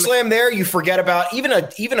grand slam there, you forget about even a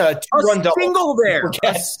 2-run double. Single there.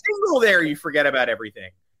 A single there, you forget about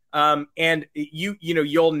everything. And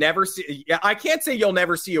you'll never see. I can't say you'll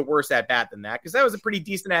never see a worse at bat than that because that was a pretty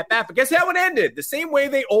decent at bat. But guess how it ended? The same way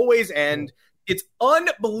they always end. It's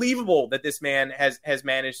unbelievable that this man has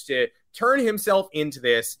managed to turn himself into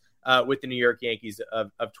this with the New York Yankees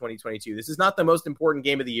of 2022. This is not the most important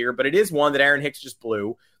game of the year, but it is one that Aaron Hicks just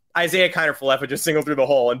blew. Isaiah Kiner-Falefa just singled through the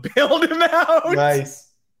hole and bailed him out.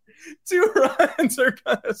 Nice. 2 runs are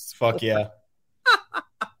gonna fuck yeah.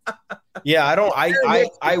 Yeah,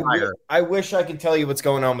 I wish I could tell you what's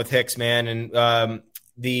going on with Hicks, man. And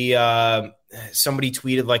somebody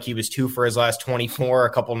tweeted like he was 2 for his last 24 a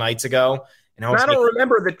couple nights ago. And I don't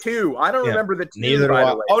remember the 2. I don't remember the 2. Neither do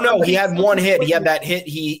I. Oh no, he had one hit. He had that hit.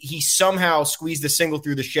 He somehow squeezed a single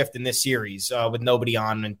through the shift in this series with nobody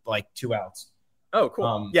on and like 2 outs. Oh,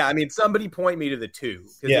 cool. Yeah, I mean, somebody point me to the 2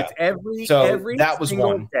 because it's every that was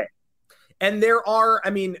one day. And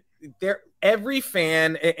every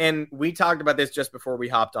fan, and we talked about this just before we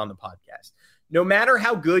hopped on the podcast. No matter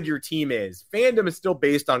how good your team is, fandom is still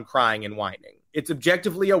based on crying and whining. It's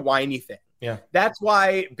objectively a whiny thing. Yeah. That's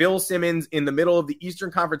why Bill Simmons in the middle of the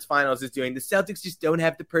Eastern Conference Finals is doing, the Celtics just don't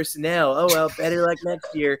have the personnel. Oh, well, better like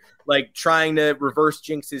next year. Like trying to reverse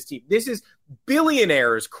jinx his team. This is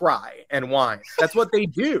billionaires cry and whine. That's what they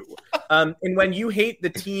do. And when you hate the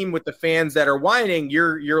team with the fans that are whining,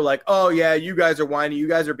 you're like, oh, yeah, you guys are whiny. You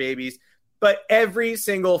guys are babies. But every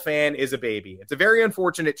single fan is a baby. It's a very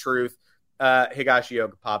unfortunate truth.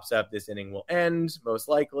 Higashioka pops up. This inning will end, most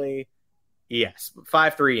likely. Yes,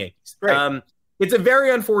 5-3 Yankees. Right. It's a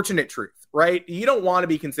very unfortunate truth, right? You don't want to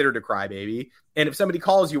be considered a crybaby. And if somebody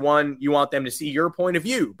calls you one, you want them to see your point of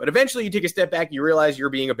view. But eventually you take a step back, you realize you're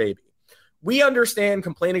being a baby. We understand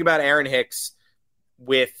complaining about Aaron Hicks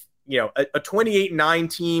with, a 28-9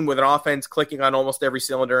 team with an offense clicking on almost every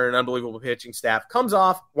cylinder and an unbelievable pitching staff comes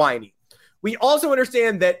off whiny. We also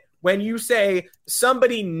understand that when you say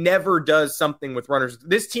somebody never does something with runners,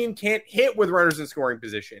 this team can't hit with runners in scoring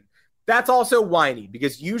position. That's also whiny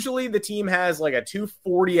because usually the team has like a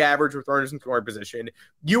 240 average with runners in scoring position.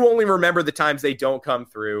 You only remember the times they don't come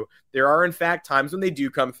through. There are, in fact, times when they do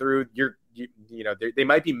come through. They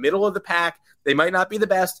might be middle of the pack. They might not be the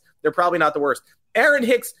best. They're probably not the worst. Aaron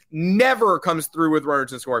Hicks never comes through with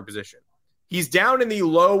runners in scoring position. He's down in the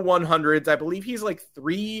low 100s. I believe he's like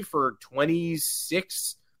 3 for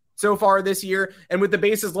 26 so far this year. And with the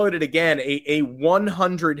bases loaded again, a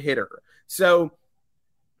 100 hitter. So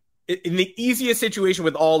in the easiest situation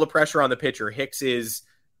with all the pressure on the pitcher, Hicks is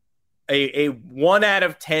a 1 out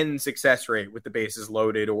of 10 success rate with the bases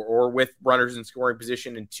loaded or with runners in scoring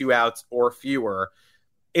position and 2 outs or fewer.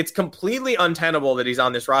 It's completely untenable that he's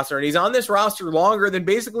on this roster, and he's on this roster longer than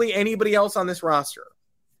basically anybody else on this roster.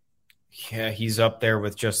 Yeah, he's up there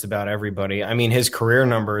with just about everybody. I mean, his career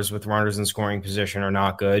numbers with runners in scoring position are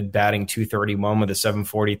not good. Batting .231 with a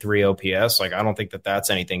 .743 OPS. Like, I don't think that that's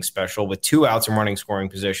anything special. With 2 outs in running scoring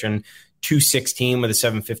position, .216 with a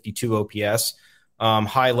 .752 OPS.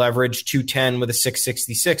 High leverage, .210 with a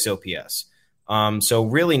 .666 OPS. So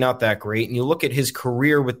really not that great. And you look at his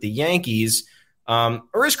career with the Yankees,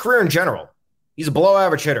 or his career in general. He's a below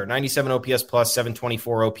average hitter, 97 OPS plus,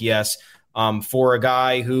 724 OPS. For a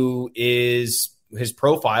guy who his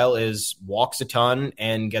profile is walks a ton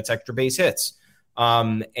and gets extra base hits.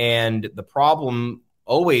 And the problem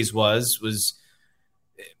always was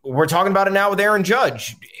we're talking about it now with Aaron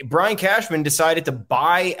Judge. Brian Cashman decided to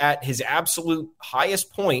buy at his absolute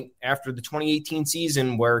highest point after the 2018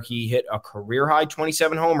 season, where he hit a career high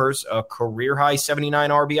 27 homers, a career high 79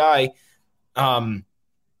 RBI.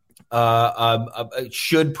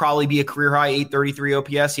 Should probably be a career high 833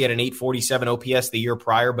 OPS. He had an 847 OPS the year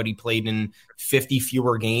prior, but he played in 50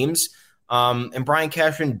 fewer games. And Brian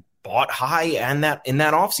Cashman bought high in that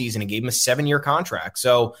offseason and gave him a 7-year contract.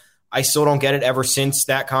 So I still don't get it. Ever since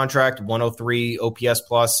that contract, 103 OPS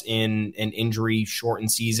plus in an injury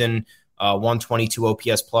shortened season, 122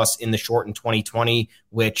 OPS plus in the shortened 2020,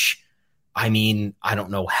 which, I mean, I don't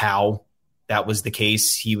know how that was the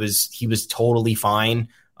case. He was totally fine.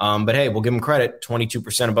 But hey, we'll give him credit,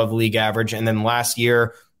 22% above the league average. And then last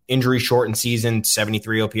year, injury shortened season,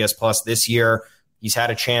 73 OPS plus. This year, he's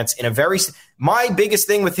had a chance in my biggest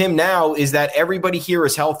thing with him now is that everybody here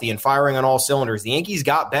is healthy and firing on all cylinders. The Yankees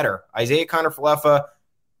got better. Isaiah Kiner-Falefa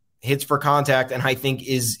hits for contact, and I think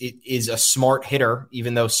is a smart hitter,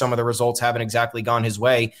 even though some of the results haven't exactly gone his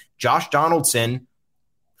way. Josh Donaldson,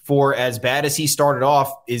 for as bad as he started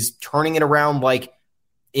off, is turning it around like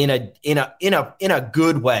in a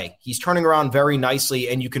good way. He's turning around very nicely,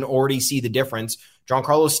 and you can already see the difference.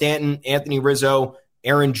 Giancarlo Stanton, Anthony Rizzo,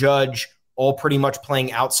 Aaron Judge, all pretty much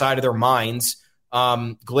playing outside of their minds.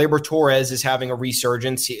 Gleyber Torres is having a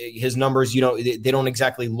resurgence. His numbers, they don't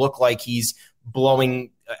exactly look like he's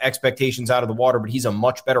blowing expectations out of the water, but he's a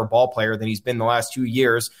much better ball player than he's been the last 2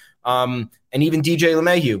 years. And even DJ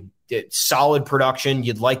LeMahieu, solid production.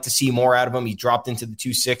 You'd like to see more out of him. He dropped into the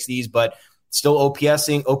 260s, but still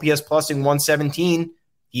OPS plusing 117.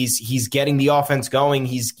 He's getting the offense going.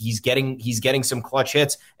 He's getting some clutch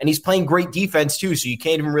hits, and he's playing great defense too. So you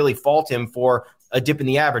can't even really fault him for a dip in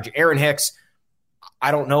the average. Aaron Hicks,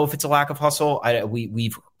 I don't know if it's a lack of hustle.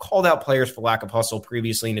 We've called out players for lack of hustle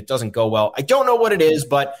previously, and it doesn't go well. I don't know what it is,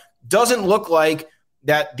 but doesn't look like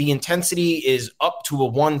that the intensity is up to a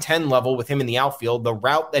 110 level with him in the outfield. The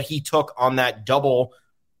route that he took on that double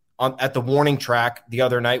at the warning track the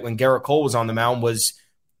other night when Garrett Cole was on the mound was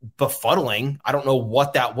befuddling. I don't know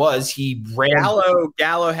what that was. He ran.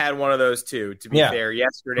 Gallo had one of those too, to be fair,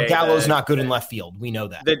 yesterday. Gallo's not good in left field. We know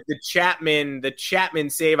that. The Chapman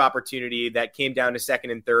save opportunity that came down to second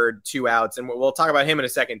and third, 2 outs, and we'll talk about him in a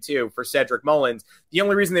second too, for Cedric Mullins. The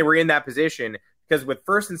only reason they were in that position, because with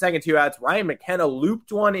first and second 2 outs, Ryan McKenna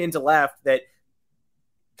looped one into left that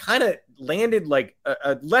kind of landed like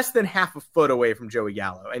a less than half a foot away from Joey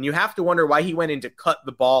Gallo. And you have to wonder why he went into cut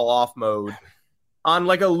the ball off mode on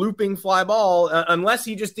like a looping fly ball, unless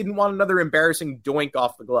he just didn't want another embarrassing doink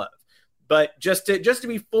off the glove. But just to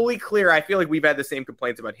be fully clear, I feel like we've had the same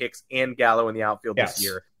complaints about Hicks and Gallo in the outfield this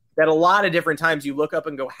year, that a lot of different times you look up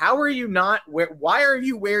and go, how are you not, why are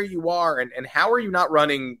you where you are? And how are you not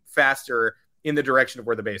running faster in the direction of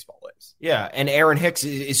where the baseball is. Yeah, and Aaron Hicks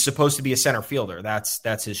is supposed to be a center fielder.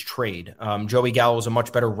 That's his trade. Joey Gallo is a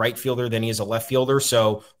much better right fielder than he is a left fielder.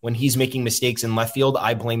 So when he's making mistakes in left field,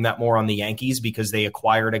 I blame that more on the Yankees because they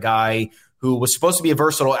acquired a guy who was supposed to be a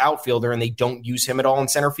versatile outfielder and they don't use him at all in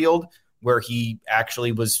center field where he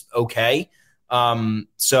actually was okay.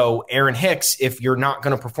 So Aaron Hicks, if you're not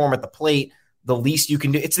going to perform at the plate, the least you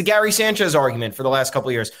can do, it's the Gary Sanchez argument for the last couple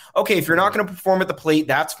of years. Okay, if you're not going to perform at the plate,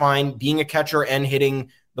 that's fine. Being a catcher and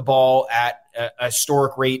hitting the ball at a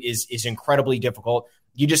historic rate is incredibly difficult.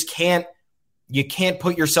 You can't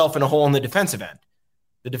put yourself in a hole in the defensive end.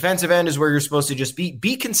 The defensive end is where you're supposed to just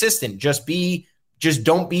be consistent. Just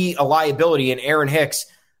don't be a liability. And Aaron Hicks,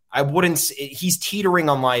 he's teetering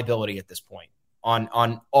on liability at this point in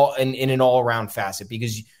an all around facet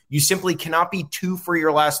because you simply cannot be 2 for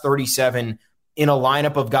your last 37 in a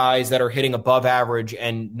lineup of guys that are hitting above average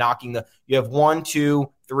and knocking you have 1, 2,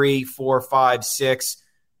 3, 4, 5, 6,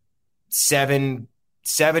 7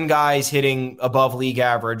 guys hitting above league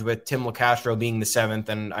average with Tim LeCastro being the 7th.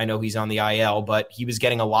 And I know he's on the IL, but he was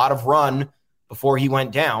getting a lot of run before he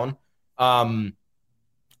went down. And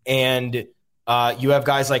you have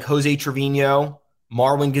guys like Jose Trevino,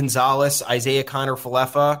 Marwin Gonzalez, Isaiah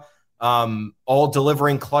Kiner-Falefa, all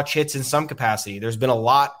delivering clutch hits in some capacity. There's been a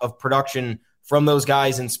lot of production from those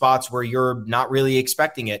guys in spots where you're not really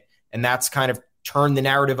expecting it. And that's kind of turned the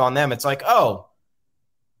narrative on them. It's like, oh,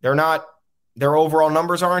 their overall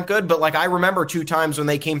numbers aren't good. But like, I remember 2 times when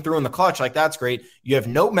they came through in the clutch, like that's great. You have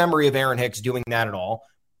no memory of Aaron Hicks doing that at all.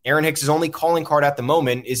 Aaron Hicks' only calling card at the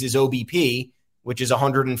moment is his OBP, which is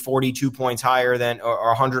 142 points higher than, or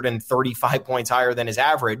 135 points higher than his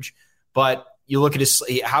average. But you look at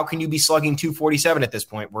how can you be slugging 247 at this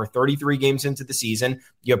point? We're 33 games into the season.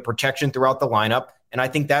 You have protection throughout the lineup. And I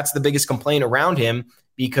think that's the biggest complaint around him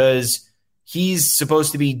because he's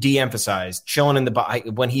supposed to be de-emphasized, chilling in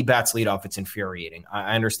when he bats leadoff. It's infuriating.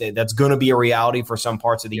 I understand that's going to be a reality for some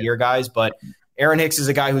parts of the year, guys. But Aaron Hicks is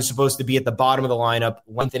a guy who's supposed to be at the bottom of the lineup,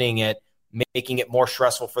 lengthening it, making it more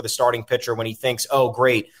stressful for the starting pitcher when he thinks, oh,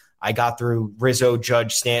 great, I got through Rizzo,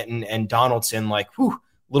 Judge, Stanton, and Donaldson. Like, whew,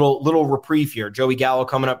 little reprieve here. Joey Gallo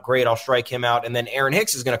coming up, great, I'll strike him out. And then Aaron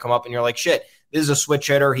Hicks is going to come up, and you're like, shit, this is a switch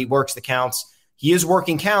hitter. He works the counts. He is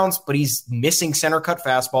working counts, but he's missing center cut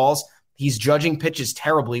fastballs. He's judging pitches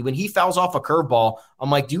terribly. When he fouls off a curveball, I'm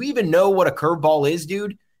like, do you even know what a curveball is,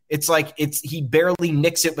 dude? It's like he barely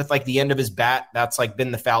nicks it with like the end of his bat. That's like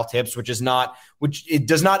been the foul tips, which it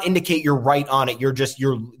does not indicate you're right on it. You're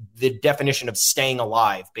the definition of staying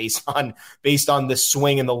alive based on the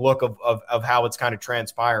swing and the look of how it's kind of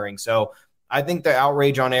transpiring. So I think the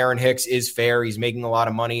outrage on Aaron Hicks is fair. He's making a lot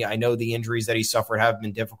of money. I know the injuries that he suffered have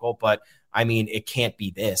been difficult, but I mean, it can't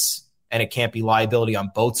be this, and it can't be liability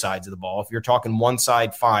on both sides of the ball. If you're talking one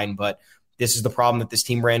side, fine, but this is the problem that this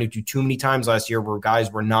team ran into too many times last year where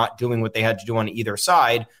guys were not doing what they had to do on either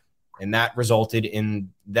side, and that resulted in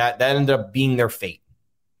that ended up being their fate.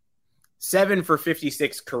 7 for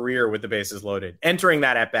 56 career with the bases loaded. Entering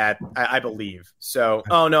that at bat, I believe. So,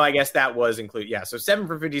 oh no, I guess that was included. Yeah, so 7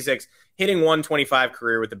 for 56, hitting 125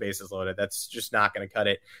 career with the bases loaded. That's just not going to cut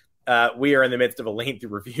it. We are in the midst of a lengthy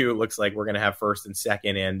review. It looks like we're going to have first and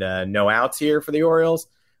second and no outs here for the Orioles.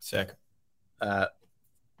 Sick.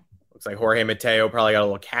 Looks like Jorge Mateo probably got a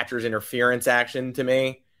little catcher's interference action to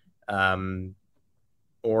me.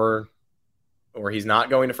 Or he's not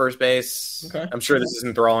going to first base. Okay. I'm sure this is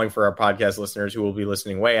enthralling for our podcast listeners who will be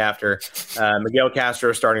listening way after. Miguel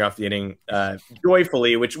Castro starting off the inning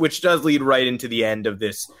joyfully, which does lead right into the end of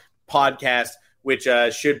this podcast, which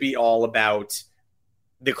should be all about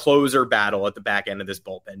the closer battle at the back end of this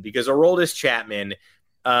bullpen, because Aroldis Chapman,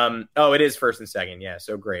 it is first and second. Yeah.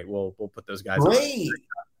 So great. We'll put those guys on.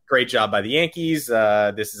 Great job by the Yankees.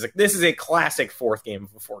 This is a classic fourth game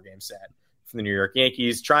of a 4-game set from the New York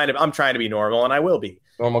Yankees. I'm trying to be normal, and I will be.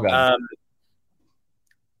 Normal guy.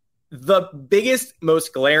 The biggest,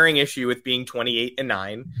 most glaring issue with being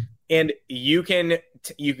 28-9, and you can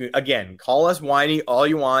again call us whiny all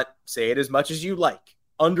you want, say it as much as you like.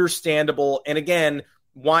 Understandable, and again,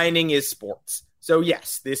 whining is sports. So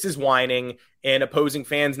yes, this is whining, and opposing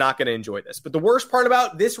fans not going to enjoy this. But the worst part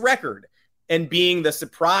about this record, and being the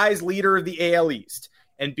surprise leader of the AL East,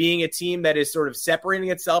 and being a team that is sort of separating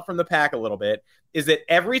itself from the pack a little bit, is that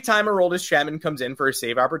every time Aroldis Chapman comes in for a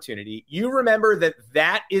save opportunity, you remember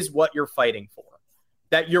that is what you're fighting for.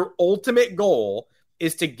 That your ultimate goal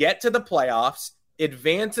is to get to the playoffs,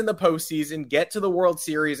 advance in the postseason, get to the World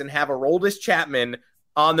Series, and have Aroldis Chapman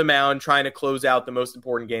on the mound trying to close out the most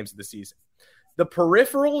important games of the season. The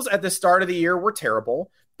peripherals at the start of the year were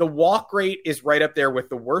terrible. The walk rate is right up there with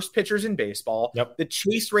the worst pitchers in baseball. Yep. The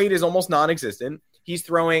chase rate is almost non-existent. He's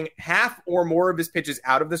throwing half or more of his pitches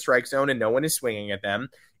out of the strike zone and no one is swinging at them.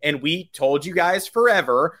 And we told you guys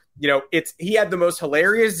forever, he had the most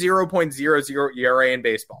hilarious 0.00 ERA in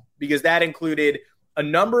baseball because that included a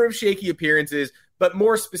number of shaky appearances, but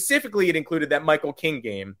more specifically, it included that Michael King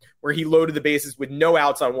game where he loaded the bases with no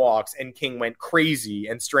outs on walks and King went crazy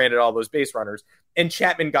and stranded all those base runners. And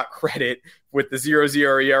Chapman got credit with the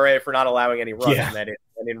 0.00 ERA for not allowing any runs in that.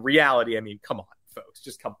 And in reality, I mean, come on, folks,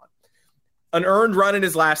 just come on. An earned run in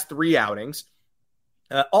his last 3 outings.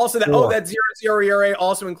 That 0.00 ERA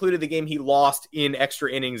also included the game he lost in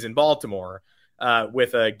extra innings in Baltimore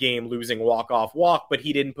with a game-losing walk-off walk, but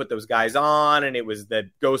he didn't put those guys on, and it was the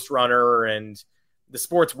ghost runner, and the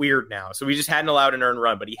sport's weird now. So he just hadn't allowed an earned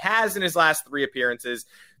run, but he has in his last 3 appearances.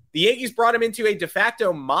 The Yankees brought him into a de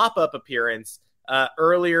facto mop-up appearance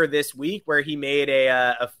earlier this week where he made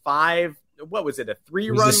a 3-run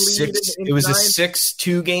lead? It was a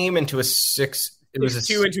 6-2 game into a 6. It was a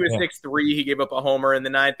 2 into a 6-3. He gave up a homer in the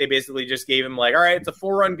 9th. They basically just gave him all right, it's a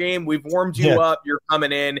 4-run game. We've warmed you up. You're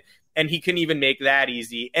coming in. And he couldn't even make that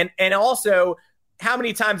easy. And also, how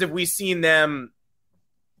many times have we seen them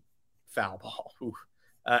foul ball?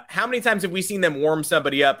 How many times have we seen them warm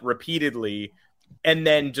somebody up repeatedly and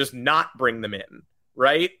then just not bring them in?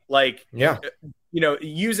 Right?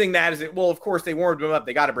 Using that as of course they warmed him up.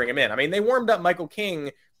 They got to bring him in. I mean, they warmed up Michael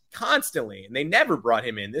King constantly and they never brought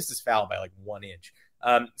him in. This is foul by 1 inch.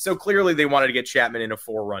 So clearly they wanted to get Chapman in a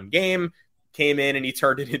 4-run game, came in and he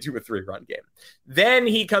turned it into a 3-run game. Then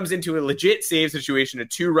he comes into a legit save situation, a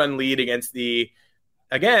 2-run lead against the,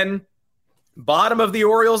 again, bottom of the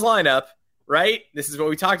Orioles lineup, right? This is what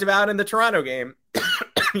we talked about in the Toronto game.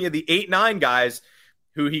 He had the 8-9 guys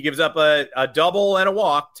who he gives up a double and a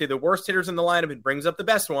walk to the worst hitters in the lineup and brings up the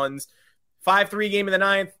best ones. 5-3 game in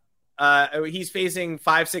the 9th. He's facing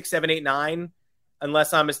 5, 6, 7, 8, 9,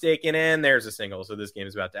 unless I'm mistaken. And there's a single. So this game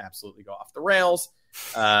is about to absolutely go off the rails.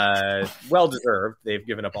 Well-deserved. They've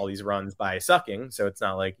given up all these runs by sucking. So it's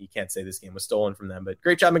not like you can't say this game was stolen from them. But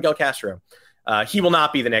great job, Miguel Castro. He will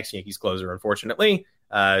not be the next Yankees closer, unfortunately.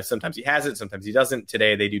 Sometimes he has it. Sometimes he doesn't.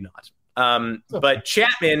 Today, they do not. But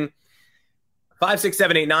Chapman, 5, 6,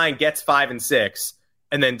 7, 8, 9 gets 5 and 6.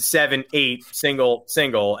 And then 7, 8,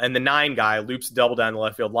 single, and the 9 guy loops double down the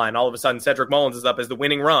left field line. All of a sudden, Cedric Mullins is up as the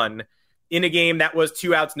winning run in a game that was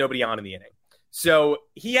 2 outs, nobody on in the inning. So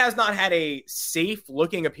he has not had a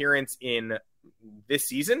safe-looking appearance in this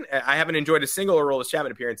season. I haven't enjoyed a single Aroldis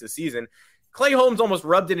Chapman appearance this season. Clay Holmes almost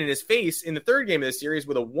rubbed it in his face in the 3rd game of the series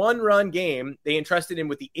with a 1-run game. They entrusted him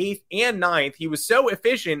with the 8th and 9th. He was so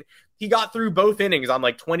efficient, he got through both innings on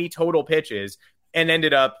 20 total pitches and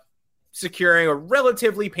ended up securing a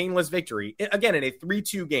relatively painless victory, again, in a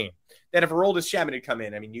 3-2 game. That if Aroldis Chapman had come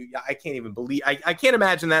in, I mean, I can't even believe – I can't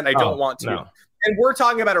imagine that, and I don't want to. No. And we're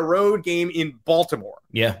talking about a road game in Baltimore.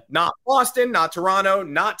 Yeah. Not Boston, not Toronto,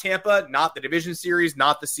 not Tampa, not the Division Series,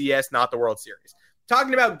 not the CS, not the World Series.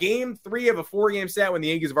 Talking about game 3 of a 4-game set when the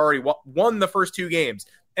Yankees have already won the first 2 games.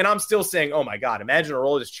 And I'm still saying, oh, my God, imagine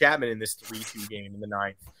Aroldis Chapman in this 3-2 game in the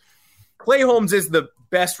 9th. Clay Holmes is the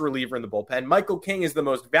best reliever in the bullpen. Michael King is the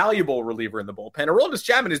most valuable reliever in the bullpen. Aroldis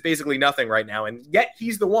Chapman is basically nothing right now, and yet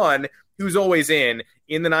he's the one who's always in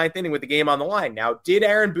the 9th inning with the game on the line. Now, did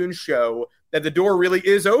Aaron Boone show that the door really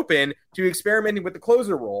is open to experimenting with the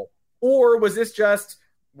closer role? Or was this just,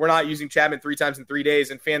 we're not using Chapman 3 times in 3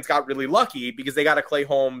 days, and fans got really lucky because they got a Clay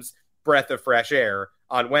Holmes breath of fresh air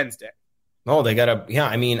on Wednesday? Oh, they got to, yeah.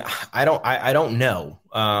 I mean, I don't know.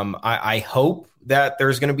 I hope that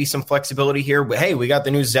there's going to be some flexibility here. But hey, we got the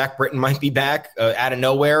news Zach Britton might be back out of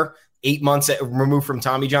nowhere. 8 months removed from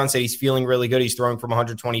Tommy John, said he's feeling really good. He's throwing from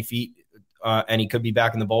 120 feet, and he could be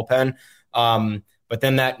back in the bullpen. But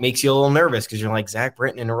then that makes you a little nervous because you're like, Zach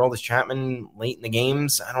Britton and Aroldis Chapman late in the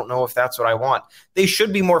games. I don't know if that's what I want. They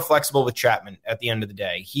should be more flexible with Chapman at the end of the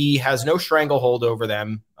day. He has no stranglehold over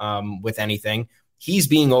them with anything. He's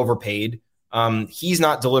being overpaid. He's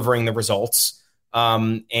not delivering the results.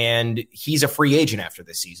 And he's a free agent after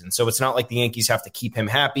this season. So it's not like the Yankees have to keep him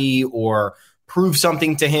happy or prove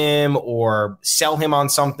something to him or sell him on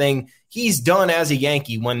something. He's done as a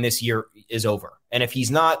Yankee when this year is over. And if he's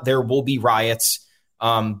not, there will be riots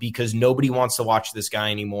because nobody wants to watch this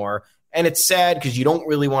guy anymore. And it's sad because you don't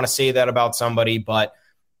really want to say that about somebody, but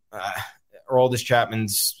Aroldis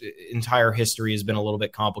Chapman's entire history has been a little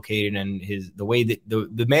bit complicated, and the way that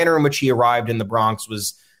the manner in which he arrived in the Bronx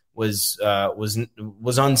was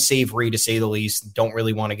unsavory to say the least. Don't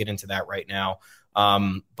really want to get into that right now.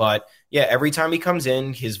 But yeah, every time he comes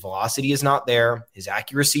in, his velocity is not there. His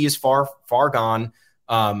accuracy is far, far gone.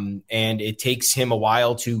 And it takes him a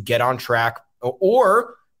while to get on track,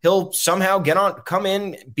 or he'll somehow come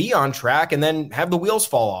in, be on track, and then have the wheels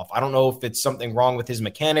fall off. I don't know if it's something wrong with his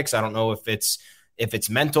mechanics. I don't know if it's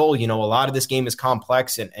mental. A lot of this game is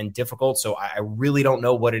complex and difficult, so I really don't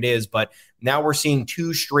know what it is. But now we're seeing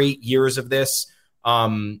 2 straight years of this,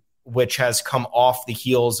 which has come off the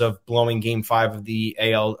heels of blowing Game 5 of the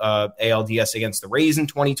ALDS against the Rays in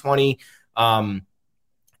 2020.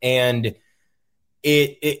 And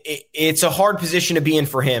it's a hard position to be in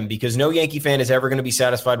for him, because no Yankee fan is ever going to be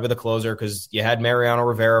satisfied with a closer, because you had Mariano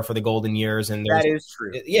Rivera for the golden years. And that is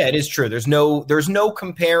true. Yeah, it is true. There's no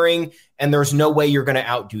comparing, and there's no way you're going to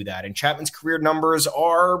outdo that. And Chapman's career numbers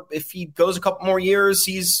are, if he goes a couple more years,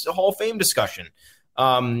 he's a Hall of Fame discussion.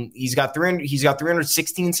 He's got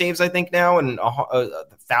 316 saves, I think, now, and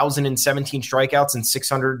 1,017 strikeouts and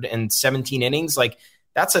 617 innings. Like,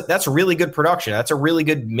 that's a really good production. That's a really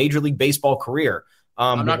good Major League Baseball career.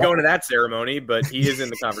 I'm not going to that ceremony, but he is in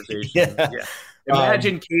the conversation. Yeah.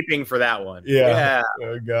 Imagine caping for that one. Yeah.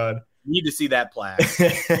 Oh God. Need to see that plaque.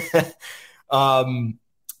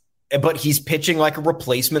 But he's pitching like a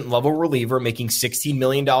replacement level reliever, making $16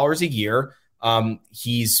 million a year.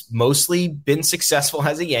 He's mostly been successful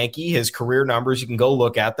as a Yankee. His career numbers, you can go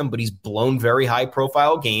look at them, but he's blown very high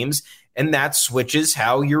profile games, and that switches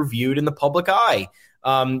how you're viewed in the public eye.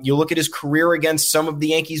 You look at his career against some of the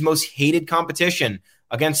Yankees' most hated competition,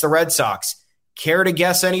 against the Red Sox. Care to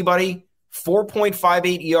guess, anybody?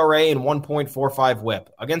 4.58 ERA and 1.45 whip.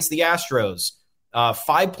 Against the Astros,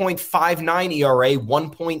 5.59 ERA,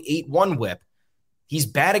 1.81 whip. He's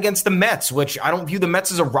bad against the Mets, which I don't view the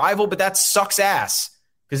Mets as a rival, but that sucks ass,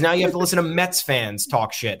 because now you have to listen to Mets fans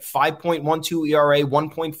talk shit. 5.12 ERA,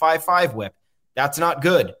 1.55 whip. That's not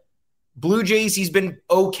good. Blue Jays, he's been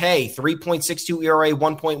okay. 3.62 ERA,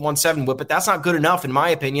 1.17 whip, but that's not good enough, in my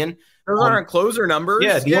opinion. Those aren't closer numbers.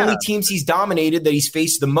 Yeah, the only teams he's dominated that he's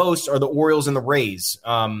faced the most are the Orioles and the Rays.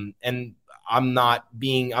 And I'm not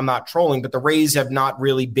trolling, but the Rays have not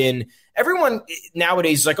really been – everyone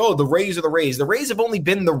nowadays is like, oh, the Rays are the Rays. The Rays have only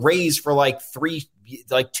been the Rays for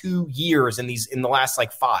 2 years in the last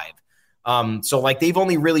 5. So they've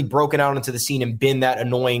only really broken out into the scene and been that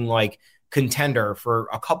annoying contender for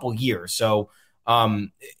a couple years. So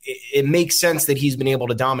it makes sense that he's been able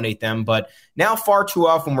to dominate them. But now far too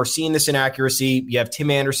often we're seeing this inaccuracy. You have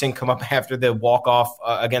Tim Anderson come up after the walk-off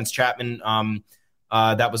against Chapman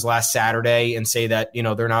that was last Saturday and say that,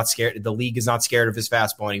 they're not scared. The league is not scared of his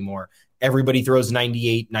fastball anymore. Everybody throws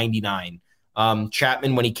 98, 99.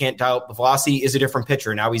 Chapman, when he can't dial up the velocity, is a different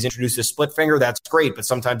pitcher. Now he's introduced a split finger. That's great. But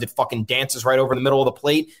sometimes it fucking dances right over the middle of the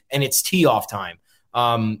plate and it's tee-off time.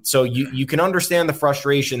 So you can understand the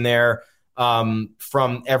frustration there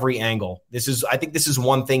from every angle. I think this is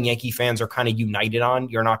one thing Yankee fans are kind of united on.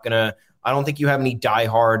 I don't think you have any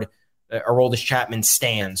diehard Aroldis Chapman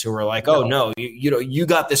stands who are like, oh no, you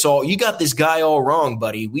got this guy all wrong,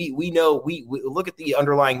 buddy. We know, we look at the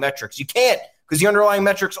underlying metrics. You can't, because the underlying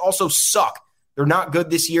metrics also suck. They're not good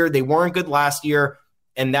this year. They weren't good last year.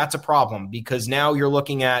 And that's a problem, because now you're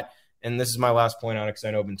looking at, and this is my last point on it, because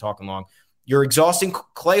I know I've been talking long. You're exhausting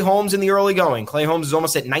Clay Holmes in the early going. Clay Holmes is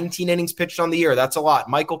almost at 19 innings pitched on the year. That's a lot.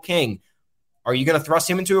 Michael King, are you going to thrust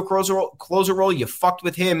him into a closer role? You fucked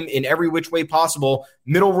with him in every which way possible.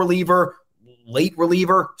 Middle reliever, late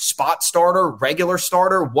reliever, spot starter, regular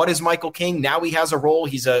starter. What is Michael King? Now he has a role.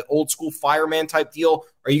 He's an old school fireman type deal.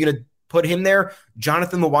 Are you going to put him there?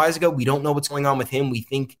 Jonathan Loaizaga, we don't know what's going on with him. We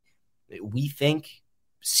think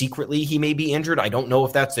secretly he may be injured. I don't know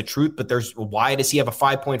if that's the truth, but why does he have a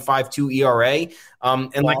 5.52 ERA?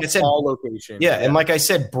 And like I said, all location. Yeah, and like I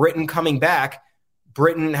said, Britton coming back.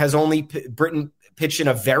 Britton pitched in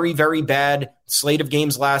a very, very bad slate of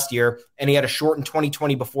games last year, and he had a shortened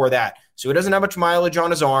 2020 before that. So he doesn't have much mileage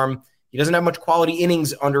on his arm. He doesn't have much quality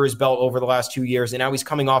innings under his belt over the last 2 years, and now he's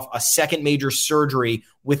coming off a second major surgery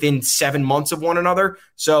within 7 months of one another.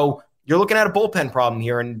 So you're looking at a bullpen problem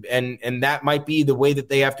here, and that might be the way that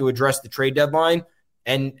they have to address the trade deadline.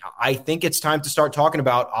 And I think it's time to start talking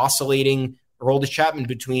about oscillating Aroldis Chapman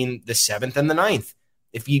between the 7th and the 9th.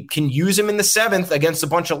 If you can use him in the 7th against a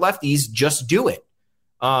bunch of lefties, just do it.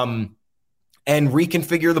 And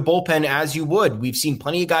reconfigure the bullpen as you would. We've seen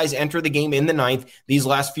plenty of guys enter the game in the 9th these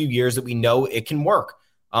last few years that we know it can work.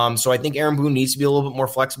 So I think Aaron Boone needs to be a little bit more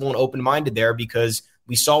flexible and open-minded there, because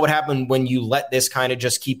we saw what happened when you let this kind of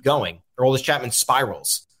just keep going. Aroldis Chapman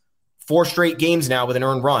spirals. 4 straight games now with an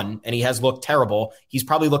earned run, and he has looked terrible. He's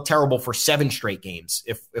probably looked terrible for 7 straight games,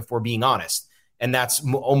 if we're being honest. And that's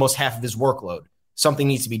almost half of his workload. Something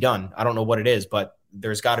needs to be done. I don't know what it is, but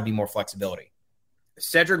there's got to be more flexibility.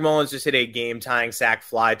 Cedric Mullins just hit a game-tying sack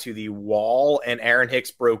fly to the wall, and Aaron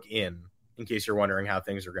Hicks broke in case you're wondering how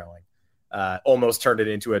things are going. Almost turned it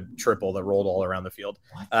into a triple that rolled all around the field.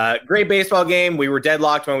 Great baseball game. We were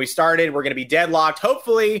deadlocked when we started. We're going to be deadlocked,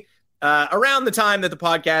 hopefully, around the time that the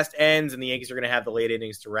podcast ends, and the Yankees are going to have the late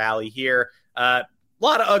innings to rally here. A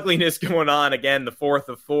lot of ugliness going on. Again, the 4th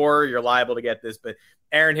of 4. You're liable to get this, but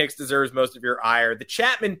Aaron Hicks deserves most of your ire. The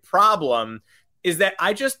Chapman problem is that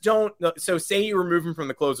I just don't – so say you remove him from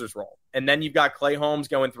the closer's role, and then you've got Clay Holmes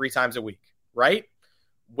going 3 times a week, right?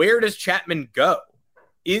 Where does Chapman go?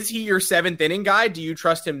 Is he your 7th inning guy? Do you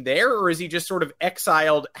trust him there, or is he just sort of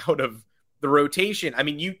exiled out of the rotation? I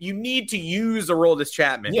mean, you need to use Aroldis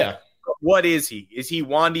Chapman. Yeah. What is he? Is he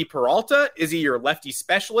Wandy Peralta? Is he your lefty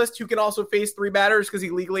specialist who can also face 3 batters because he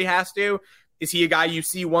legally has to? Is he a guy you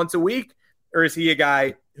see once a week? Or is he a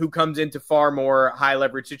guy who comes into far more high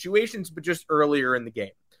leverage situations, but just earlier in the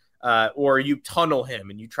game? Or you tunnel him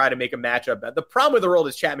and you try to make a matchup. The problem with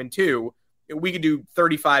Aroldis Chapman, too, we could do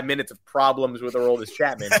 35 minutes of problems with Aroldis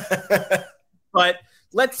Chapman. But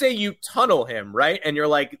let's say you tunnel him, right? And you're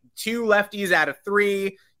like 2 lefties out of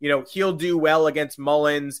 3. He'll do well against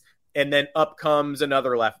Mullins, and then up comes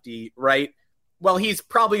another lefty, right? Well, he's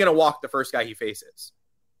probably going to walk the first guy he faces.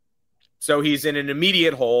 So he's in an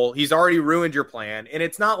immediate hole. He's already ruined your plan. And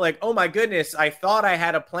it's not like, oh my goodness, I thought I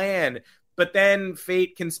had a plan, but then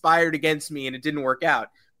fate conspired against me and it didn't work out.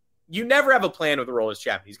 You never have a plan with Aroldis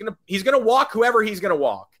Chapman. He's gonna walk whoever he's gonna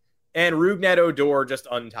walk. And Rougned Odor just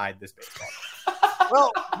untied this baseball.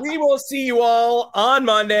 Well, we will see you all on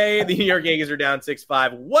Monday. The New York Yankees are down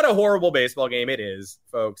 6-5. What a horrible baseball game it is,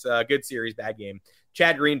 folks. Good series, bad game.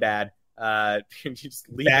 Chad Green, bad. Just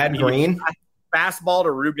bad Green. Fastball to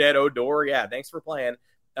Rougned Odor. Yeah, thanks for playing.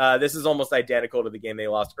 This is almost identical to the game they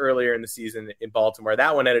lost earlier in the season in Baltimore.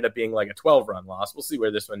 That one ended up being like a 12-run loss. We'll see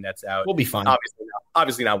where this one nets out. We'll be fine.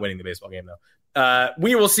 Obviously not winning the baseball game, though.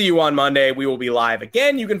 We will see you on Monday. We will be live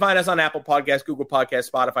again. You can find us on Apple Podcasts, Google Podcasts,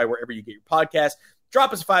 Spotify, wherever you get your podcasts.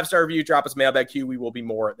 Drop us a 5-star review. Drop us a mailbag queue. We will be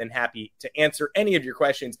more than happy to answer any of your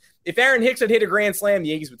questions. If Aaron Hicks had hit a grand slam,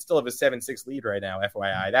 the Yankees would still have a 7-6 lead right now,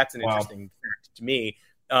 FYI. That's an interesting fact to me.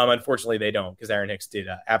 Unfortunately, they don't, because Aaron Hicks did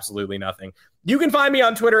absolutely nothing. You can find me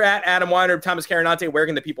on Twitter at Adam Weiner. Thomas Carinante, where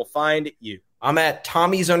can the people find you? I'm at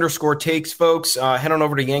Tommy's_takes, folks. Head on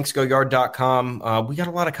over to yanksgoyard.com. We got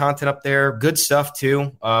a lot of content up there. Good stuff, too,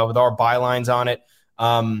 with our bylines on it.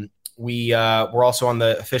 We're also on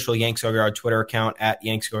the official Yanks Go Yard Twitter account at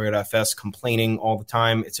yanksgoyardfs, complaining all the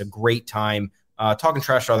time. It's a great time. Talking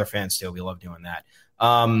trash to other fans, too. We love doing that.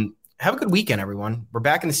 Have a good weekend, everyone. We're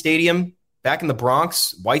back in the stadium. Back in the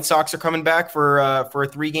Bronx. White Sox are coming back for a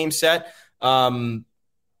 3-game set. I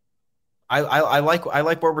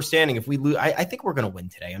like where we're standing. If we lose, I think we're going to win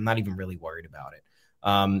today. I'm not even really worried about it.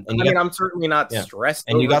 I'm certainly not stressed.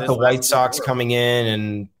 And you got the White Sox coming in,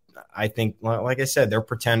 and I think, like I said, they're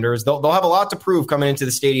pretenders. They'll have a lot to prove coming into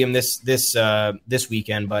the stadium this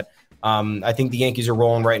weekend. But I think the Yankees are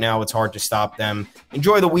rolling right now. It's hard to stop them.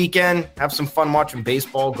 Enjoy the weekend. Have some fun watching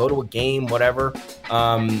baseball. Go to a game, whatever.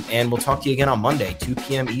 And we'll talk to you again on Monday, 2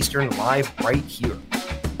 p.m. Eastern, live right here.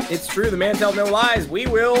 It's true. The man tells no lies. We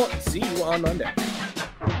will see you on Monday.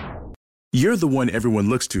 You're the one everyone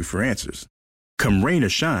looks to for answers. Come rain or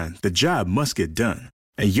shine, the job must get done.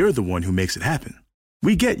 And you're the one who makes it happen.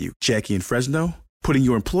 We get you, Jackie in Fresno, putting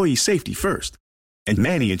your employee safety first. And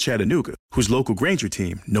Manny in Chattanooga, whose local Grainger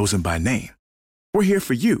team knows him by name. We're here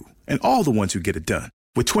for you and all the ones who get it done,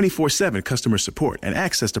 with 24/7 customer support and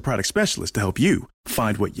access to product specialists to help you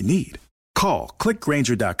find what you need. Call, click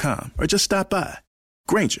Grainger.com, or just stop by.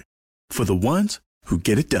 Grainger, for the ones who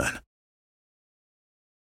get it done.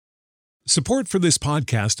 Support for this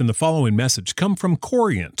podcast and the following message come from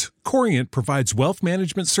Corient. Corient provides wealth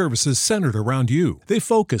management services centered around you. They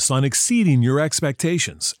focus on exceeding your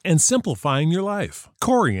expectations and simplifying your life.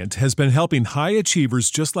 Corient has been helping high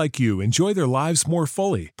achievers just like you enjoy their lives more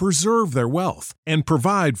fully, preserve their wealth, and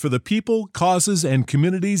provide for the people, causes, and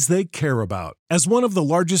communities they care about. As one of the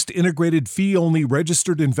largest integrated fee-only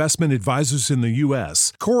registered investment advisors in the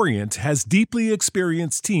U.S., Corient has deeply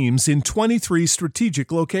experienced teams in 23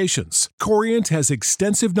 strategic locations. Corient has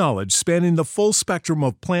extensive knowledge spanning the full spectrum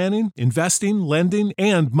of planning, investing, lending,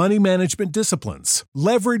 and money management disciplines.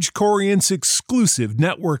 Leverage Corient's exclusive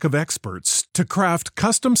network of experts to craft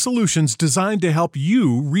custom solutions designed to help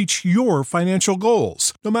you reach your financial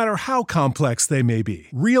goals, no matter how complex they may be.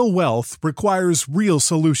 Real wealth requires real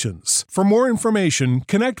solutions. For more information,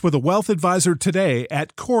 connect with a wealth advisor today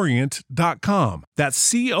at Corient.com.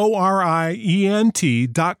 That's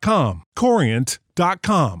Corient.com.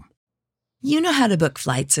 Corient.com. You know how to book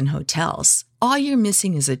flights and hotels. All you're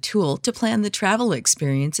missing is a tool to plan the travel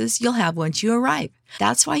experiences you'll have once you arrive.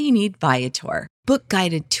 That's why you need Viator. Book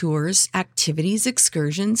guided tours, activities,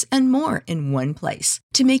 excursions, and more in one place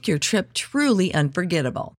to make your trip truly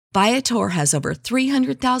unforgettable. Viator has over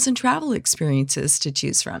 300,000 travel experiences to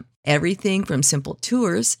choose from. Everything from simple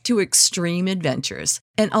tours to extreme adventures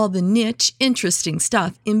and all the niche, interesting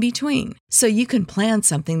stuff in between. So you can plan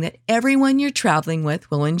something that everyone you're traveling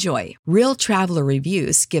with will enjoy. Real traveler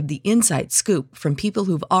reviews give the inside scoop from people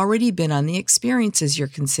who've already been on the experiences you're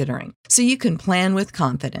considering. So you can plan with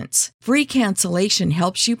confidence. Free cancellation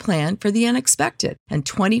helps you plan for the unexpected. And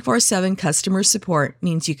 24/7 customer support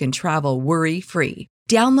means you can travel worry-free.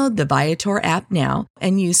 Download the Viator app now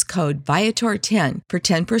and use code Viator10 for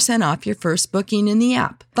 10% off your first booking in the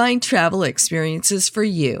app. Find travel experiences for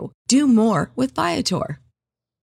you. Do more with Viator.